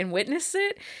store and witness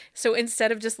it. So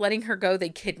instead of just letting her go, they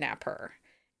kidnap her.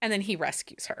 And then he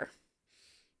rescues her.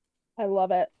 I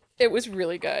love it. It was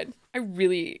really good.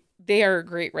 They are a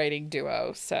great writing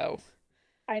duo. So,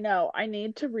 I know. I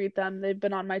need to read them. They've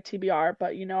been on my TBR,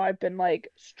 but I've been like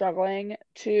struggling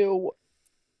to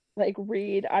like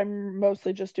read. I'm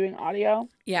mostly just doing audio.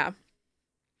 yeah.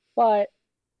 But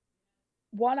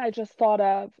one I just thought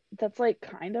of that's like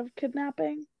kind of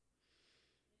kidnapping.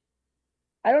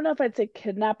 I don't know if I'd say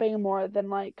kidnapping more than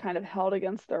like kind of held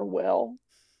against their will.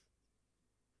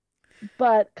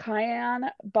 But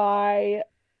Cayenne by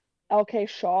L.K.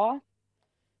 Shaw.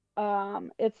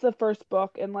 It's the first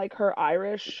book in like her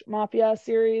Irish Mafia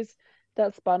series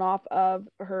that spun off of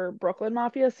her Brooklyn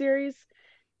Mafia series.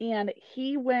 And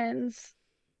he wins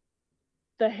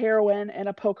the heroine in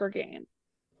a poker game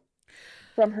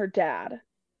from her dad.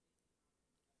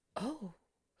 Oh.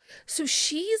 So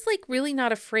she's like really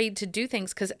not afraid to do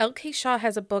things because L.K. Shaw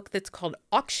has a book that's called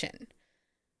Auction.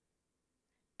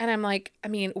 And I'm like, I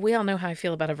mean, we all know how I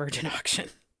feel about a virgin auction.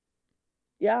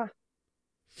 Yeah.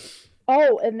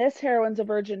 Oh, and this heroine's a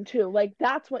virgin too. Like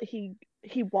that's what he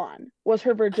won was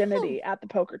her Oh, virginity at the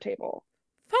poker table.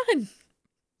 fun.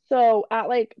 So at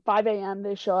like 5 a.m.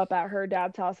 they show up at her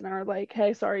dad's house and are like,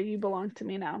 "Hey, sorry, you belong to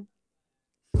me now."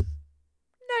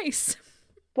 Nice.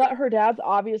 But her dad's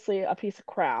obviously a piece of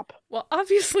crap. Well,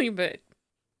 obviously, but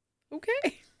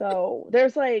okay. So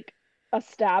there's like a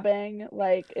stabbing,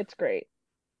 like it's great.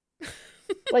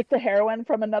 Like the heroine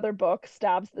from another book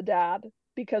stabs the dad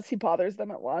because he bothers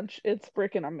them at lunch. It's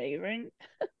freaking amazing.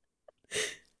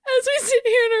 As we sit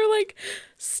here and are like,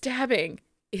 stabbing.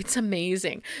 It's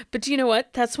amazing. But do you know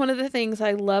what? That's one of the things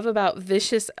I love about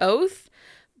Vicious Oath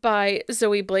by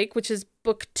Zoe Blake, which is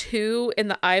book 2 in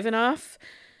the Ivanov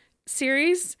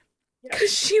series. Yeah.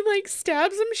 Because she like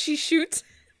stabs him, she shoots,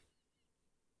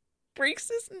 breaks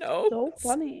his nose. So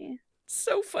funny.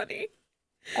 So funny.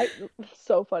 I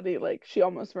so funny. Like she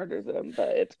almost murders him, but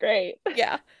it's great.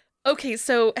 Yeah. Okay,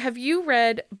 so have you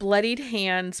read Bloodied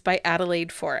Hands by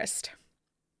Adelaide Forrest?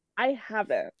 I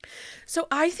haven't. So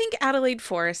I think Adelaide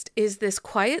Forrest is this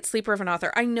quiet sleeper of an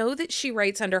author. I know that she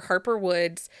writes under Harper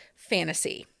Wood's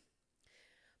fantasy,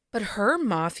 but her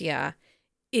Mafia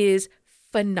is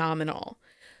phenomenal.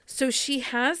 So she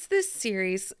has this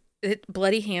series that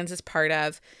Bloody Hands is part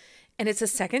of, and it's a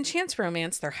second chance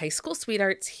romance. They're high school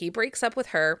sweethearts. He breaks up with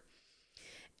her.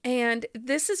 And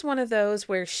this is one of those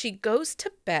where she goes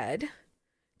to bed.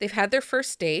 They've had their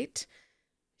first date.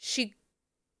 She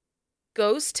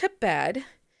goes to bed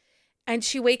and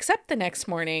she wakes up the next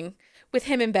morning with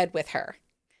him in bed with her.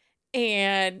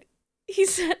 And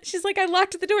she's like, I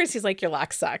locked the doors. He's like, your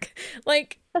locks suck.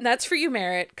 Like, that's for you,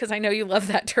 Merritt, because I know you love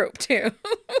that trope too.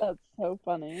 That's so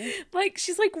funny. Like,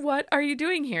 she's like, what are you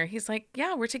doing here? He's like,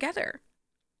 yeah, we're together.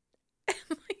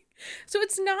 Like, so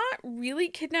it's not really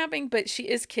kidnapping, but she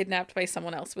is kidnapped by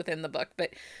someone else within the book.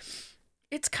 But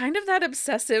it's kind of that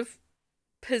obsessive,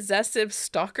 possessive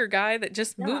stalker guy that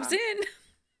just moves Yeah. in.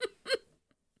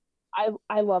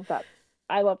 I love that.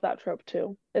 I love that trope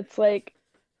too. It's like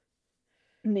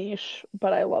niche,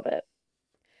 but I love it.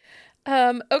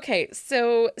 Okay,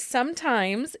 so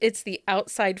sometimes it's the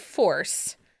outside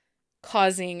force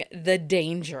causing the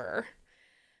danger.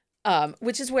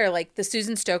 Which is where like the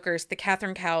Susan Stokers, the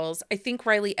Catherine Cowells, I think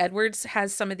Riley Edwards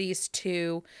has some of these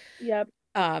too. Yep.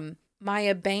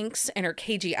 Maya Banks and her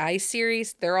KGI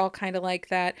series, they're all kind of like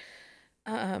that.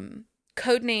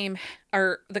 Codename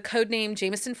or the Codename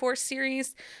Jameson Force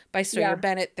series by Sawyer Yeah.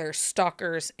 Bennett, they're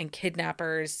stalkers and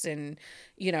kidnappers and,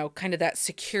 kind of that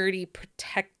security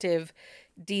protective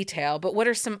detail. But what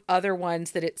are some other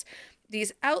ones that it's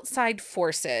these outside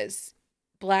forces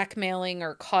blackmailing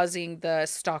or causing the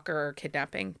stalker or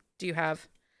kidnapping. Do you have?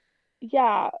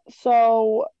 Yeah,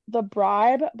 so The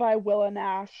Bribe by Willa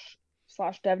Nash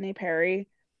slash Devney Perry,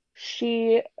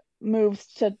 she moves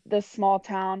to this small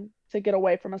town to get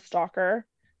away from a stalker.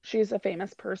 She's a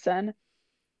famous person.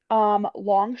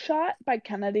 Long Shot by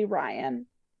Kennedy Ryan,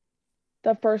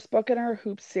 the first book in her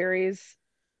Hoops series.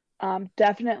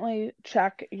 Definitely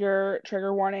check your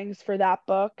trigger warnings for that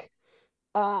book.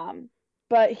 Um,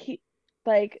 but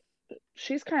like,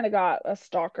 she's kind of got a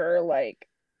stalker, like,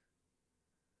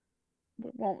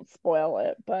 won't spoil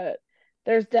it, but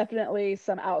there's definitely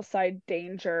some outside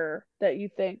danger that you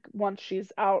think once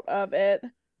she's out of it,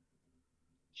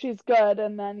 she's good,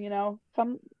 and then,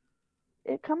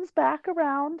 it comes back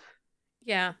around.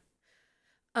 Yeah.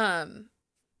 Um,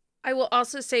 I will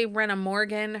also say Rena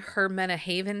Morgan, her Mena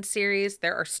Haven series.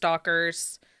 There are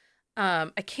stalkers.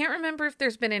 I can't remember if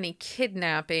there's been any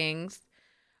kidnappings.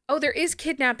 Oh, there is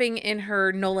kidnapping in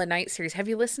her Nola Knight series. Have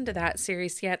you listened to that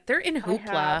series yet? They're in I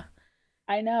have. Hoopla.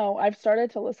 I know. I've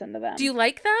started to listen to Do you them.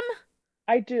 like them?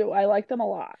 I do. I like them a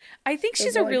lot. I think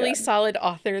They're she's a really really good. solid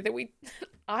author that we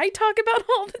I talk about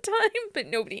all the time, but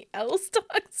nobody else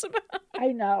talks about.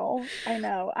 I know. I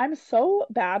know. I'm so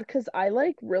bad because I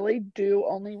like really do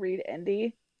only read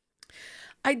indie.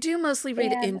 I do mostly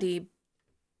read And indie,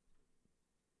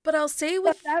 but I'll say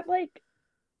but with that like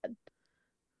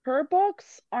her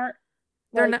books aren't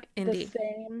they're not like the indie.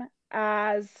 same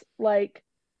as like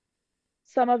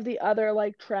some of the other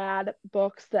like trad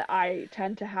books that I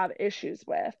tend to have issues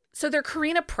with. So they're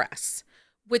Carina Press,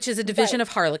 which is a division Right. of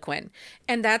Harlequin,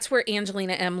 and that's where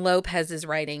Angelina M. Lopez is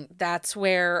writing. That's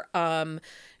where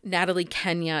Natalie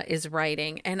Kenya is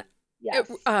writing, and it,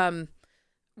 Yes.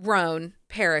 Roan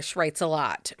Parrish writes a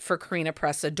lot for Carina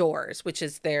Press Adores, which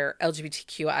is their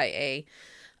LGBTQIA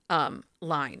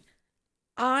line.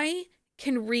 I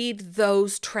can read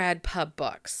those trad pub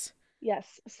books.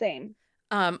 Yes. Same.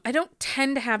 I don't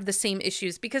tend to have the same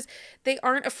issues because they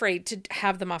aren't afraid to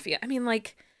have the mafia. I mean,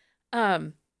 like,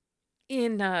 um,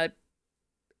 in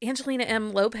Angelina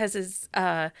M. Lopez's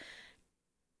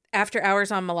After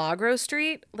Hours on Milagro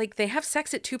Street, like they have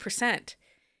sex at 2%.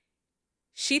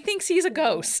 She thinks he's a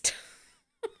Oh, ghost.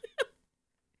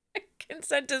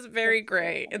 Consent is very that's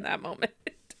so gray in funny. that moment.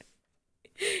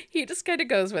 He just kind of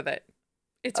goes with it.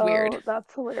 It's weird. Oh,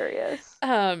 that's hilarious.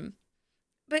 Um,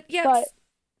 but But yes,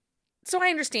 so I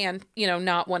understand,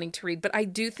 not wanting to read, but I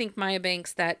do think Maya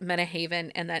Banks, that Mena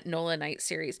Haven and that Nola Knight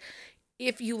series,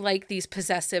 if you like these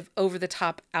possessive, over the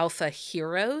top alpha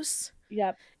heroes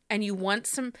yep. and you want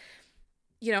some,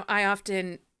 I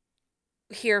often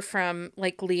hear from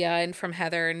like Leah and from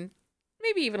Heather and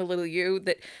maybe even a little you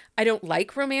that I don't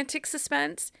like romantic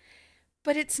suspense,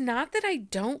 but it's not that I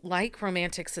don't like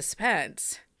romantic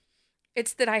suspense.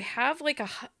 It's that I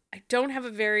don't have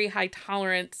a very high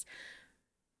tolerance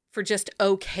for just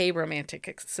okay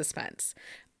romantic suspense.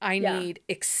 I Yeah. need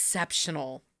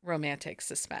exceptional romantic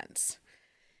suspense.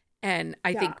 And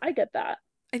I Yeah, think I get that.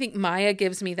 I think Maya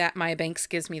gives me that. Maya Banks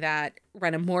gives me that.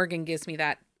 Rena Morgan gives me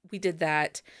that. We did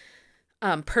that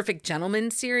Perfect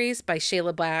Gentleman series by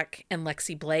Shayla Black and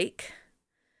Lexi Blake.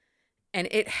 And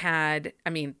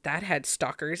that had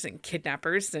stalkers and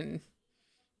kidnappers and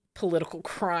political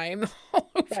crime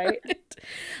all over Right? it.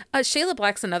 Shayla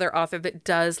Black's another author that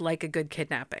does like a good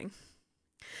kidnapping.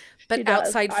 But She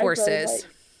does. outside I really forces. like,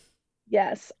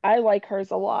 yes, I like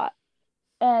hers a lot.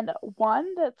 And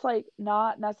one that's like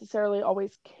not necessarily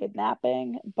always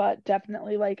kidnapping, but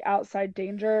definitely like outside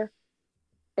danger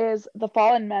is the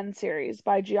Fallen Men series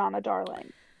by Gianna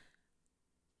Darling.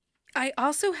 I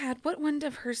also had, what one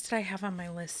of hers did I have on my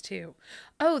list too?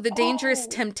 Oh, The Dangerous Oh,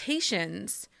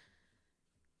 Temptations,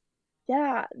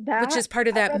 yeah, which that is part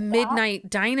of I that read that. Midnight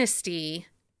Dynasty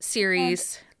And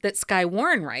series that Sky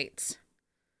Warren writes.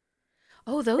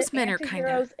 Oh, the those men are kind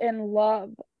of. Antiheroes in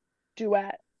Love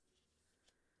duet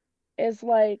is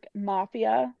like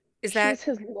mafia. Is She's that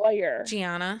his lawyer.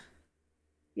 Gianna?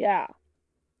 Yeah,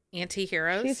 Anti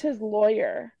she's Heroes? his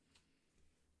lawyer.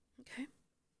 Okay,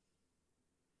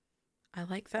 I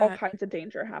like All that. kinds of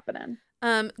danger happening.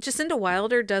 Jacinda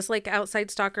Wilder does like Outside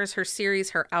Stalkers, her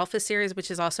series, her Alpha series, which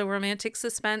is also romantic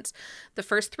suspense. The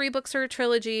first three books are a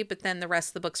trilogy, but then the rest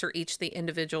of the books are each the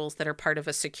individuals that are part of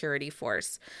a security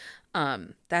force.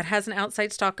 That has an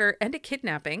outside stalker and a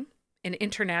kidnapping, an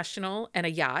international, and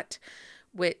a yacht,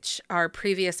 which our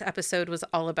previous episode was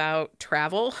all about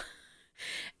travel.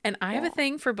 And I have a Yeah,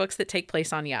 thing for books that take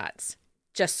place on yachts,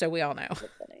 just so we all know. so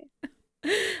funny.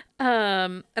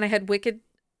 And I had Wicked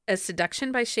as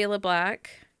Seduction by Shayla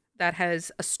Black. That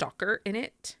has a stalker in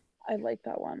it. I like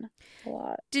that one a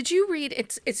lot. Did you read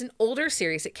it's an older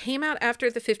series. It came out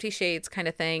after the 50 Shades kind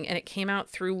of thing, and it came out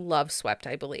through Love Swept,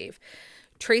 I believe.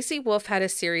 Tracy Wolf had a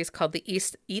series called the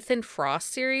Ethan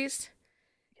Frost series.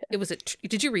 It was a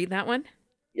did you read that one?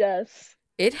 Yes,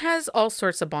 It has all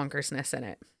sorts of bonkersness in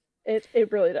it.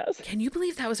 it really does. Can you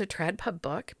believe that was a Trad Pub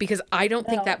book? Because I don't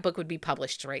think No. that book would be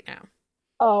published right now.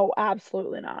 Oh,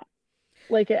 absolutely not.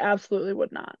 Like it absolutely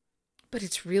would not. But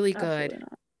it's really good. Absolutely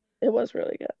not. It was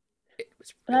really good. It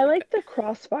was And I really like good. the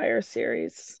Crossfire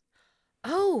series.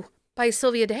 Oh, by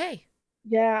Sylvia Day.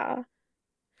 Yeah,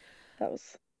 that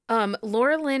was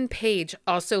Laura Lynn Page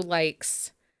also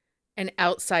likes an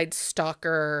outside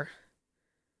stalker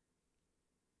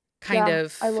kind yeah,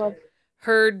 I of love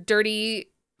her dirty,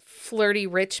 flirty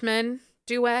Richmond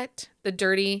duet, the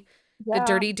yeah.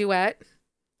 dirty duet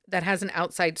that has an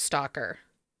outside stalker.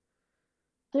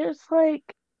 There's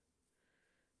like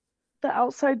the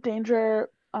Outside Danger,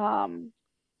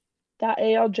 that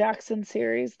A.L. Jackson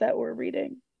series that we're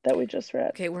reading that we just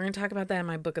read. Okay, we're gonna talk about that in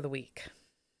my book of the week.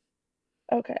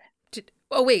 Okay.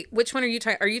 Oh wait, which one are you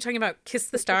talking? Are you talking about Kiss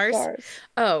the With the Stars? stars.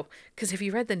 Oh, because have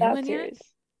you read the new That one yet? series.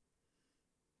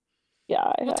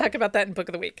 Yeah, I We'll have. talk about that in book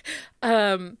of the week.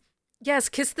 Yes,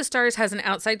 Kiss the Stars has an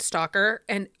outside stalker,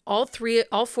 and all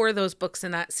four of those books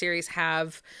in that series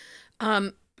have,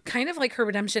 kind of like her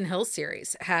Redemption Hill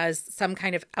series, has some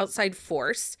kind of outside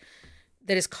force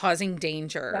that is causing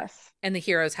danger, Yes. and the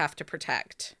heroes have to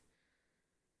protect.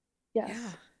 Yeah.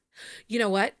 Yes. You know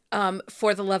what?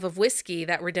 For the Love of Whiskey,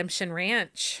 that Redemption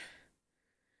Ranch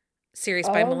series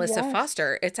by Oh, Melissa yes.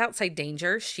 Foster, it's outside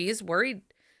danger. She's worried.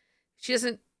 She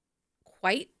doesn't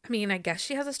quite, I mean, I guess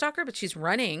she has a stalker, but she's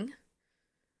running.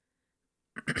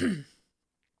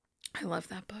 I love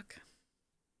that book.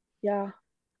 Yeah.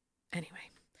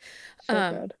 Anyway, So um,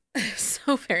 good.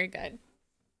 so very good.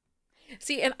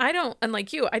 See, and I don't,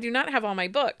 unlike you, I do not have all my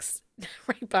books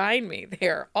right behind me. They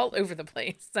are all over the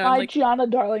place. So I'm My like, Gianna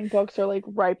Darling books are like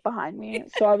right behind me.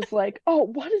 So I was like, oh,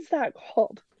 what is that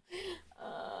called?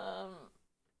 um,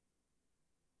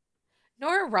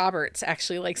 Nora Roberts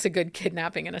actually likes a good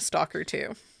kidnapping and a stalker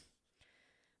too.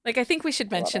 Like, I think we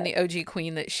should I love mention it. the OG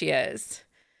queen that she is.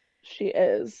 She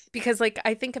is. Because, like,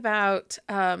 I think about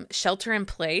Shelter in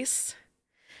Place.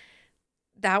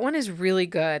 That one is really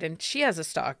good, and she has a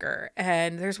stalker.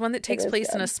 And there's one that It takes is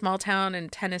place in a good. small town in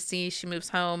Tennessee. She moves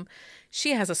home.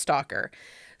 She has a stalker.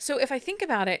 So if I think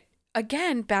about it,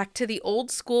 again, back to the old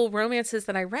school romances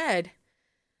that I read,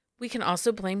 we can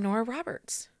also blame Nora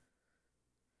Roberts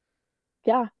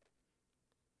Yeah,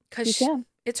 you because can.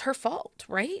 it's her fault,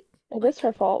 right? It is Like,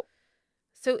 her fault.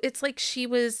 so it's like she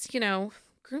was,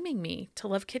 grooming me to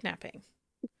love kidnapping.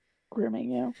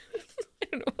 Grooming you. I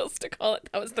don't know what else to call it.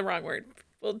 That was the wrong word.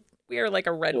 Well, we are like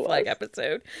a It red flag was.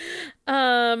 episode.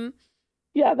 Um,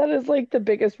 Yeah, that is like the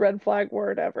biggest red flag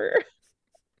word ever.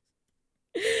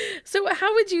 so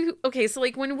how would you, okay, so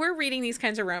like when we're reading these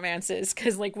kinds of romances,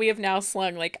 because like we have now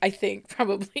slung like, I think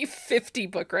probably 50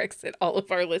 book recs at all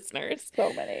of our listeners.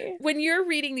 So many. When you're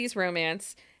reading these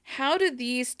romance, how do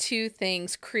these two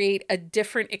things create a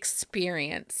different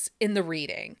experience in the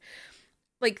reading?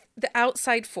 Like the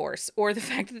outside force or the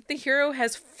fact that the hero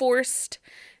has forced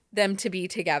them to be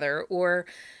together, or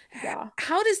Yeah.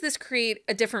 how does this create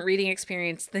a different reading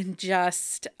experience than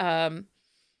just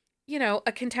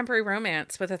a contemporary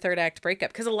romance with a third act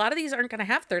breakup? Because a lot of these aren't going to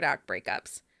have third act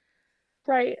breakups.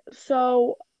 Right.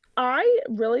 So I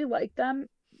really like them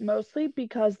mostly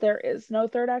because there is no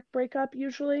third act breakup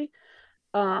usually.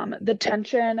 The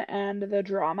tension and the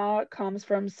drama comes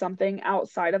from something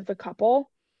outside of the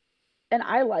couple. And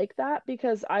I like that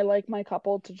because I like my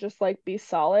couple to just like be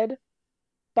solid,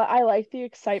 but I like the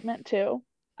excitement too.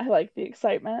 I like the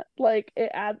excitement. Like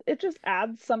it just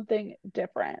adds something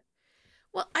different.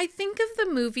 Well, I think of the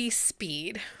movie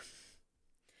Speed.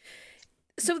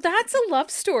 So that's a love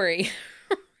story,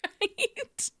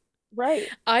 right? Right.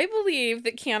 I believe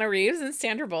that Keanu Reeves and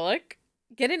Sandra Bullock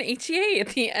get an HEA at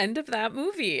the end of that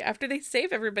movie after they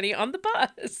save everybody on the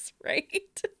bus,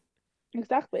 right?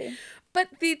 Exactly.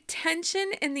 But the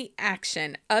tension and the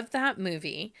action of that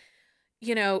movie,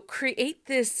 create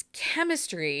this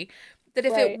chemistry that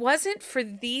if it Right. wasn't for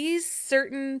these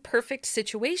certain perfect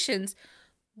situations,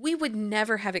 we would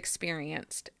never have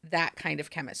experienced that kind of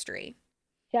chemistry.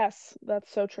 Yes, that's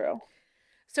so true.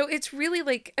 So it's really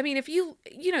like, I mean, if you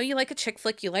like a chick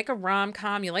flick, you like a rom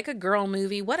com, you like a girl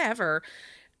movie, whatever,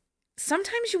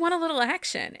 sometimes you want a little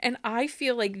action. And I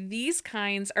feel like these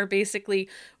kinds are basically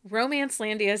Romance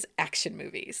Landia's action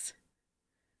movies.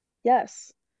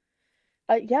 Yes.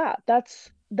 Yeah,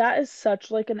 that is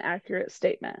such like an accurate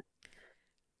statement.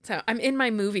 So I'm in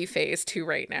my movie phase too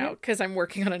right now because I'm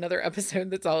working on another episode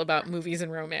that's all about movies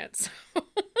and romance.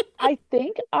 I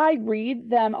think I read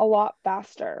them a lot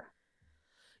faster.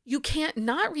 You can't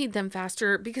not read them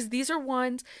faster because these are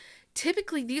ones,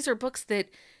 typically, these are books that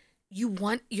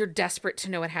you're desperate to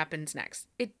know what happens next.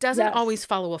 It doesn't Yes. always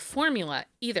follow a formula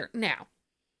either. Now,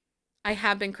 I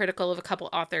have been critical of a couple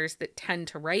authors that tend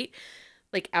to write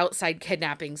like outside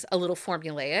kidnappings a little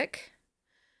formulaic.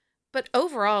 But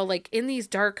overall, like in these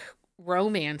dark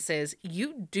romances,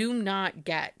 you do not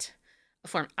get a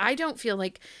form. I don't feel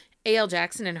like A.L.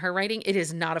 Jackson in her writing, it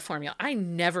is not a formula. I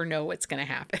never know what's going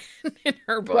to happen in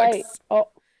her Right. books, Oh,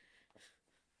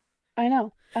 I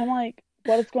know. I'm like,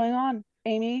 what is going on,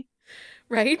 Amy?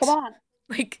 Come right? on.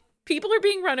 Like people are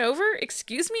being run over,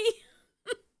 excuse me?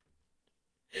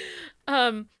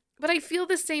 Um but I feel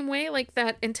the same way like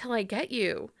that Until I Get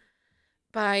You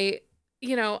by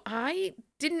I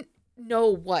didn't know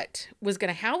what was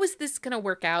going to how was this going to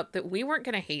work out that we weren't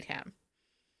going to hate him.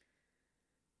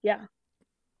 Yeah.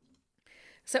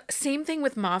 So same thing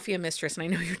with Mafia Mistress, and I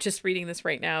know you're just reading this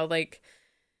right now. Like,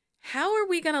 how are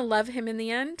we gonna love him in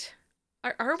the end?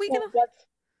 Are we Well, gonna?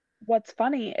 what's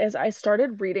funny is I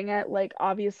started reading it, like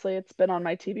obviously it's been on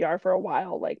my TBR for a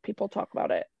while, like people talk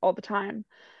about it all the time.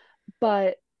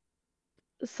 But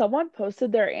someone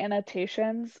posted their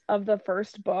annotations of the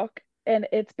first book, and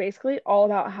it's basically all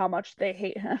about how much they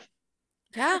hate him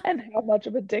Yeah. and how much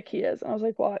of a dick he is. And I was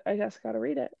like, well, I guess I gotta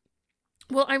read it.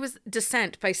 Well, I was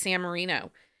Descent by Sam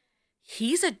Marino.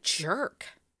 He's a jerk.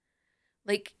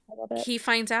 Like, I love it. he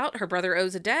finds out her brother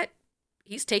owes a debt.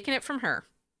 He's taking it from her,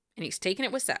 and he's taking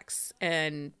it with sex.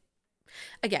 And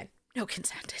again, no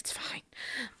consent. It's fine.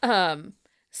 Um.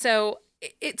 So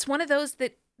it's one of those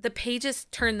that the pages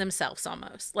turn themselves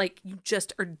almost. Like you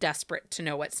just are desperate to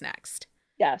know what's next.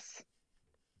 Yes.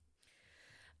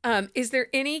 Is there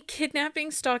any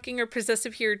kidnapping, stalking, or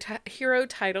possessive hero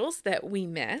titles that we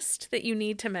missed that you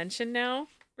need to mention now,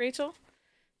 Rachel?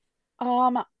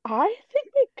 I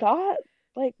think we got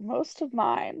like most of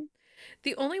mine.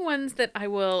 The only ones that I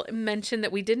will mention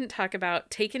that we didn't talk about,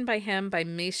 Taken by Him by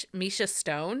Misha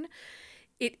Stone.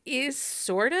 It is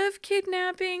sort of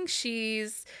kidnapping.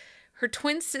 Her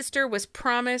twin sister was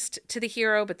promised to the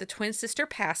hero, but the twin sister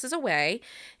passes away,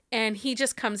 and he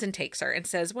just comes and takes her and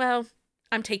says, "Well,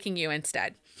 I'm taking you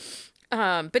instead."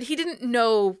 But he didn't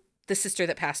know the sister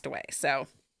that passed away, so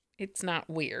it's not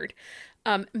weird.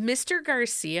 Mr.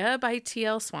 Garcia by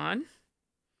T.L. Swan.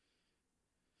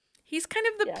 He's kind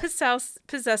of the Yes.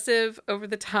 possessive, over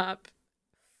the top,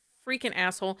 freaking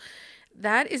asshole.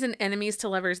 That is an enemies to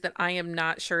lovers that I am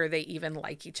not sure they even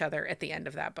like each other at the end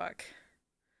of that book.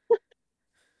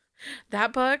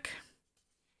 That book,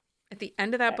 at the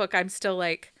end of that I, book, I'm still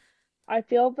like, I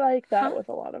feel like that huh? with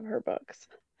a lot of her books.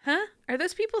 Huh? Are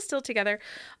those people still together?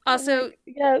 I'm Also, like,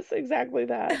 yes, exactly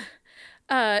that.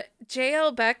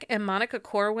 J.L. Beck and Monica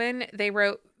Corwin, they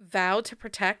wrote Vow to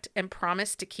Protect and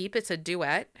Promise to Keep. It's a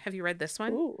duet. Have you read this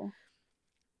one? Ooh.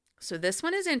 So this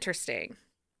one is interesting.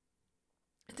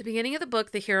 At the beginning of the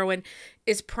book, the heroine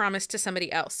is promised to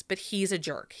somebody else, but he's a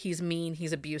jerk. He's mean.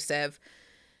 He's abusive.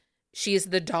 She is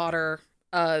the daughter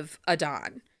of a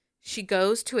Don. She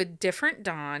goes to a different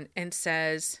Don and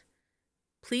says,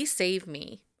 "Please save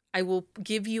me. I will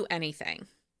give you anything,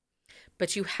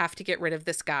 but you have to get rid of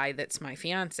this guy that's my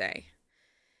fiance."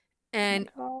 Oh my And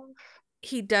gosh.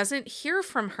 he doesn't hear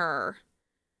from her.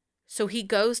 So he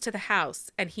goes to the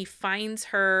house and he finds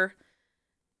her.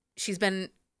 She's been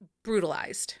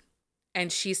brutalized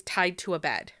and she's tied to a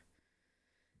bed,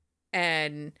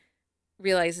 and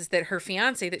realizes that her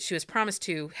fiance that she was promised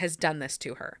to has done this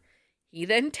to her. He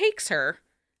then takes her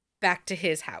back to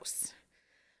his house.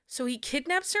 So he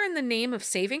kidnaps her in the name of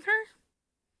saving her.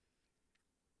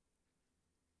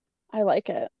 I like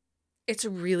it. It's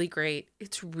really great.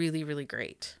 It's really, really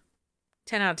great.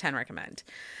 10 out of 10 recommend.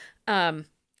 Um,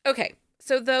 okay,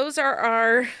 so those are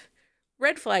our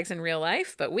red flags in real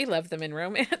life, but we love them in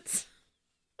romance.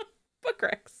 Book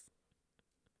Rex.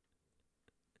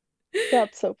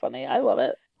 That's so funny. I love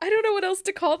it. I don't know what else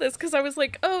to call this because I was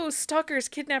like, oh, stalkers,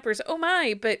 kidnappers, oh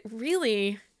my, but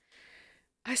really,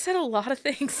 I said a lot of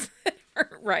things that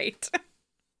aren't right.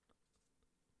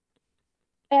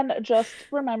 And just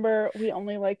remember, we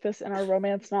only like this in our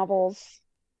romance novels,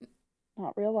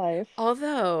 not real life.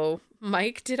 Although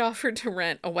Mike did offer to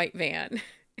rent a white van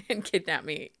and kidnap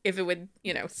me if it would,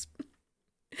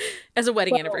 as a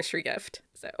wedding Well, anniversary gift.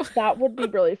 So that would be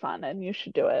really fun, and you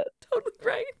should do it. totally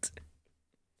right.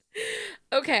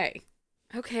 Okay.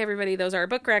 Okay, everybody, those are our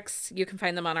book recs. You can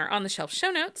find them on our on the shelf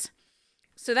show notes.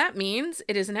 So that means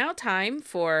it is now time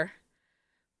for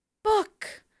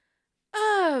Book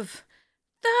of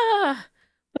The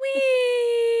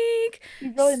week.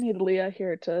 You really need Leah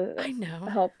here to I know.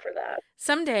 help for that.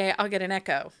 Someday I'll get an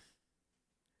echo.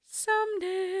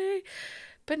 Someday,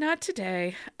 but not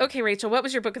today. Okay, Rachel, what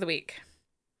was your book of the week?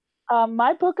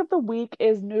 My book of the week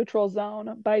is Neutral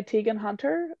Zone by Tegan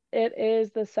Hunter. It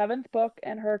is the seventh book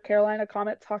in her Carolina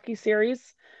Comets hockey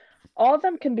series. All of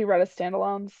them can be read as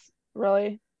standalones,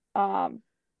 really. Um,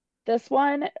 this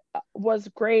one was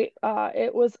great.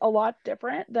 It was a lot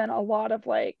different than a lot of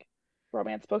like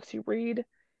romance books you read.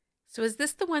 So is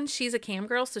this the one she's a cam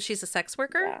girl, so she's a sex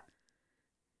worker? Yeah.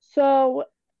 So,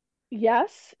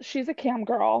 yes, she's a cam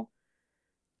girl.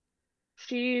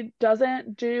 She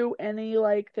doesn't do any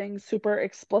like things super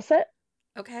explicit,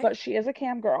 Okay. but she is a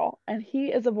cam girl and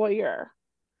he is a voyeur.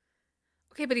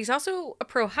 Okay, but he's also a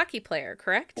pro hockey player,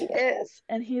 He correct? is.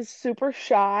 And he's super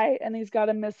shy and he's got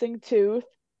a missing tooth.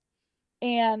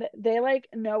 And they like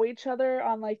know each other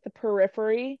on like the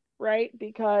periphery, right?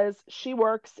 Because she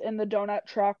works in the donut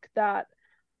truck that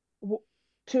w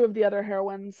two of the other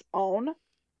heroines own.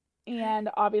 Okay. And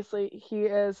obviously he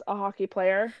is a hockey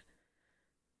player.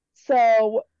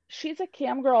 So she's a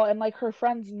cam girl and like her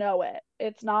friends know it.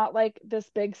 It's not like this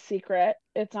big secret.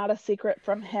 It's not a secret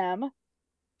from him.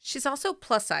 She's also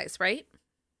plus size, right?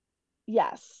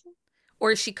 Yes.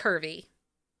 Or is she curvy?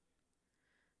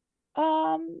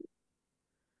 Um,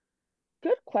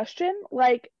 Good question.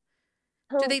 Like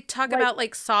Do her they talk like about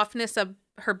like softness of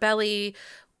her belly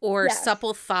or yes.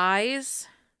 supple thighs?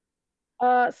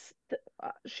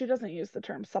 She doesn't use the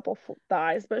term supple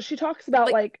thighs, but she talks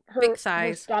about Like like big her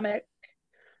thighs. stomach.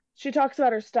 She talks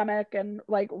about her stomach and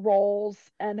like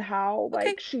rolls and how Okay.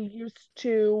 like she used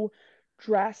to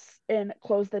dress in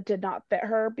clothes that did not fit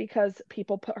her because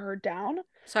people put her down.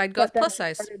 So I'd go But with then plus she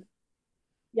size. started,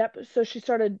 yep, so she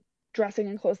started dressing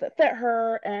in clothes that fit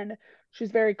her and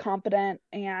she's very confident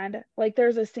and like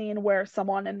there's a scene where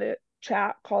someone in the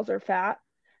chat calls her fat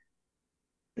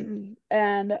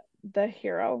and the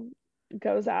hero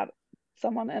goes at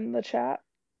someone in the chat,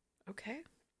 Okay.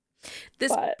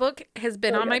 This but book has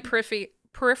been really on my good.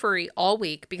 periphery all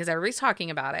week because everybody's talking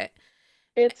about it.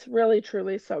 It's really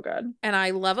truly so good. And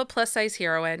I love a plus size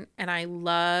heroine and I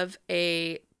love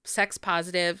a sex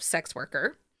positive sex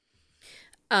worker.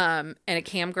 And a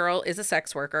cam girl is a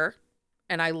sex worker.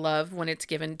 And I love when it's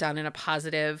given done in a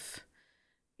positive,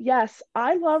 Yes,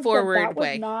 I love that that forward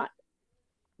was way. not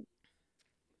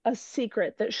a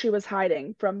secret that she was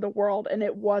hiding from the world and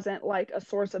it wasn't like a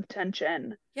source of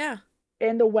tension Yeah.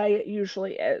 in the way it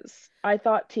usually is. I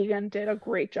thought Tegan did a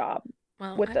great job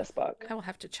Well, with this book. I will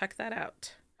have to check that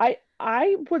out.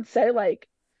 I would say like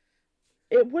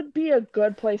it would be a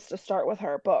good place to start with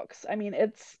her books. I mean,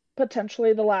 it's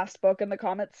potentially the last book in the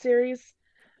Comet series,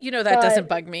 You know, that but doesn't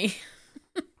bug me.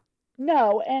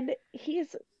 no, and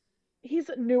he's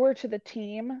newer to the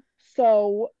team,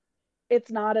 so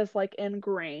it's not as like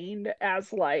ingrained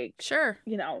as like, Sure.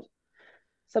 you know,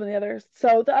 some of the others.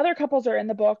 So the other couples are in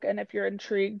the book, and if you're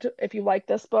intrigued, if you like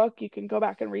this book, you can go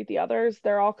back and read the others.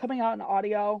 They're all coming out in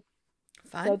audio.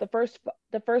 So Fun.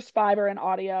 the first five are in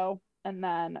audio, and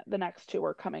then the next two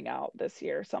are coming out this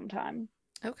year sometime.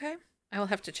 Okay. I will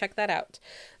have to check that out.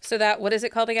 So that, what is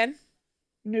it called again?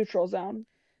 Neutral Zone.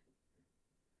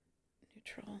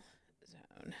 Neutral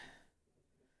zone.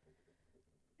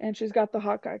 And she's got the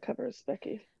Hawkeye covers,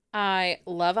 Becky. I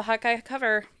love a Hawkeye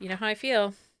cover. You know how I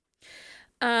feel.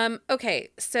 Okay,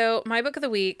 so my book of the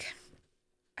week,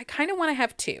 I kind of want to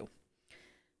have two,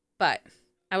 but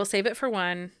I will save it for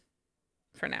one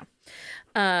for now.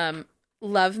 Um,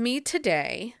 Love Me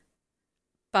Today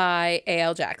by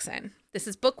A.L. Jackson. This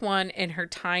is book one in her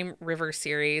Time River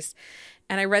series.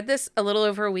 And I read this a little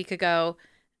over a week ago,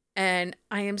 and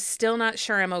I am still not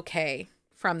sure I'm okay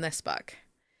from this book.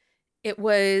 It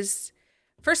was,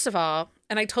 first of all,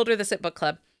 and I told her this at book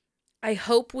club, I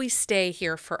hope we stay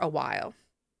here for a while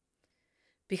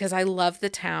because I love the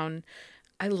town.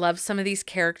 I love some of these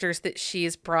characters that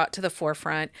she's brought to the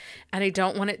forefront, and I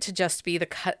don't want it to just be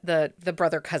the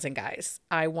brother cousin guys.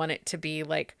 I want it to be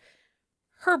like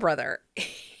her brother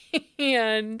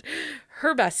and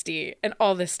her bestie and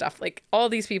all this stuff. Like all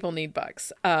these people need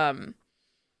books.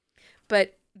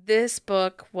 But this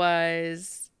book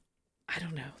was, I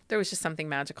don't know. There was just something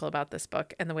magical about this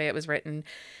book and the way it was written.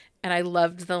 And I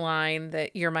loved the line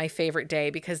that you're my favorite day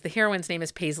because the heroine's name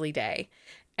is Paisley Day.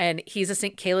 And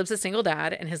Caleb's a single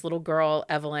dad and his little girl,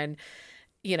 Evelyn,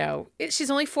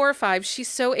 she's only 4 or 5. She's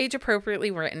so age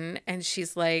appropriately written. And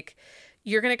she's like,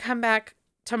 you're going to come back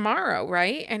tomorrow,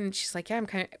 right? And she's like, yeah,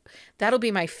 that'll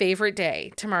be my favorite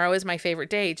day. Tomorrow is my favorite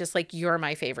day, just like you're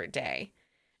my favorite day.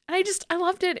 And I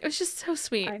loved it. It was just so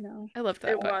sweet. I know. I loved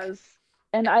that It book. was.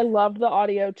 And I loved the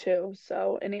audio too.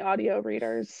 So any audio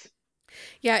readers.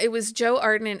 Yeah, it was Joe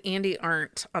Arden and Andy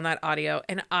Arndt on that audio.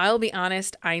 And I'll be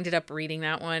honest, I ended up reading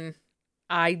that one.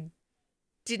 I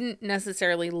didn't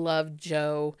necessarily love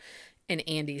Joe and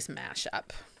Andy's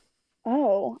mashup.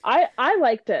 Oh, I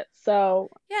liked it. So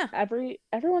Yeah,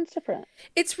 everyone's different.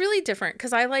 it's really different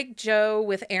because I like Joe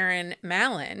with Aaron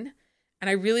Mallon, and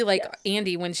I really like Yes.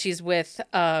 Andy when she's with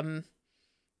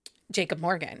Jacob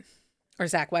Morgan or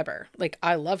Zach Weber. Like,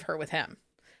 I love her with him.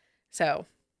 So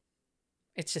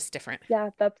it's just different.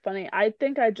 Yeah, that's funny. I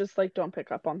think I just like don't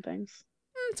pick up on things.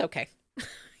 It's okay.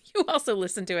 You also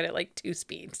listen to it at like 2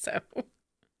 speed, so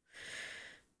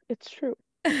It's true.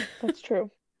 That's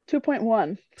true.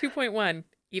 2.1. 2.1,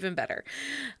 even better.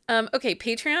 Okay,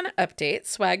 Patreon update.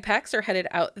 Swag packs are headed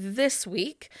out this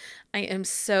week. I am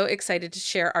so excited to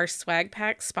share our swag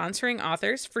pack. Sponsoring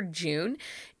authors for June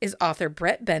is author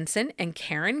Brett Benson and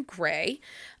Karen Gray.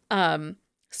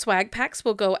 Swag packs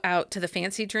will go out to the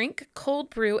Fancy Drink, Cold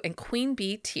Brew, and Queen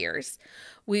Bee tiers.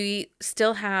 We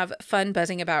still have fun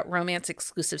buzzing about romance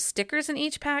exclusive stickers in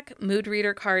each pack, mood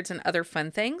reader cards, and other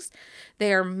fun things.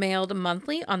 They are mailed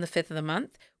monthly on the 5th of the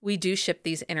month. We do ship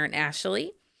these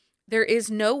internationally. There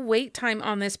is no wait time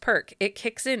on this perk. It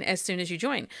kicks in as soon as you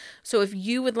join. So if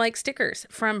you would like stickers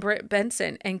from Britt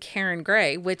Benson and Karen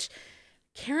Gray, which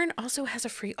Karen also has a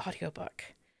free audiobook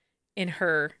in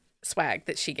her swag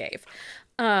that she gave.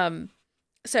 So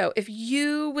if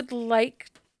you would like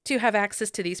to have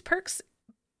access to these perks,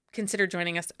 consider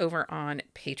joining us over on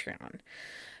Patreon.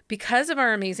 Because of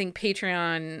our amazing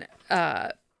Patreon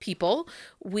people,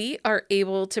 we are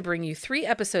able to bring you 3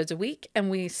 episodes a week, and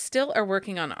we still are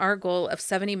working on our goal of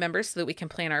 70 members so that we can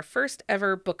plan our first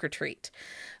ever book retreat.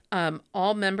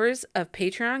 All members of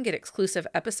Patreon get exclusive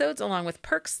episodes along with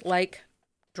perks like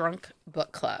Drunk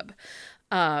Book Club.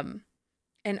 And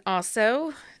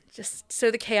also, just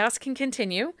so the chaos can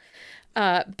continue,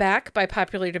 back by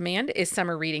popular demand is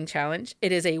Summer Reading Challenge.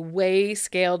 It is a way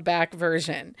scaled back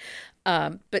version,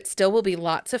 but still will be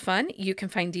lots of fun. You can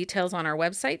find details on our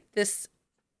website. This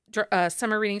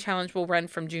Summer Reading Challenge will run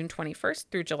from June 21st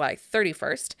through July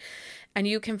 31st. And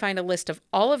you can find a list of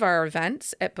all of our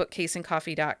events at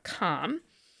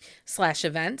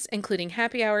bookcaseandcoffee.com/events, including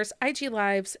happy hours, IG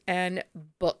lives, and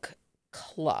book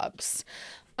clubs.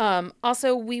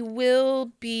 Also, we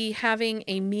will be having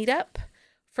a meetup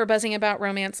for Buzzing About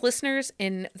Romance listeners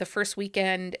in the first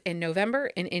weekend in November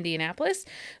in Indianapolis.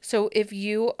 So if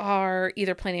you are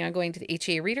either planning on going to the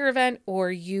HEA Reader event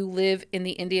or you live in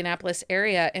the Indianapolis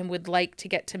area and would like to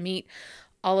get to meet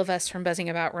all of us from Buzzing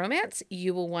About Romance,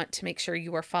 you will want to make sure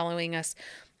you are following us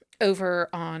over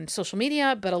on social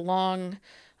media, but along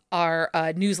our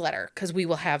newsletter, because we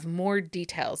will have more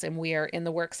details, and we are in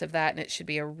the works of that, and it should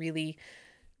be a really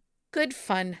good,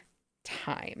 fun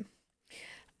time.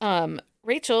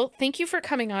 Rachel, thank you for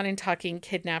coming on and talking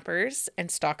kidnappers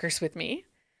and stalkers with me.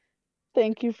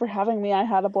 Thank you for having me. I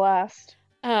had a blast.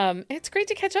 It's great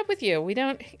to catch up with you.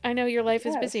 I know your life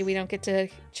is busy. Yes. We don't get to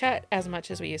chat as much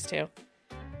as we used to.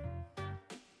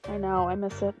 I know, I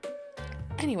miss it.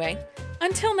 Anyway,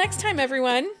 until next time,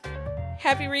 everyone,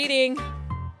 happy reading.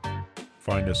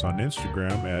 Find us on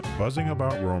Instagram at Buzzing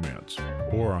About Romance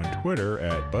or on Twitter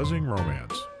at Buzzing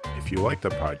Romance. If you like the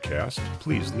podcast,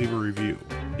 please leave a review.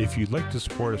 If you'd like to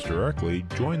support us directly,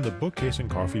 join the Bookcase and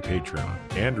Coffee Patreon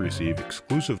and receive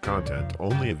exclusive content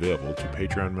only available to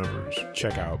Patreon members.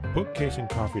 Check out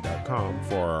bookcaseandcoffee.com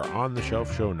for our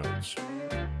on-the-shelf show notes.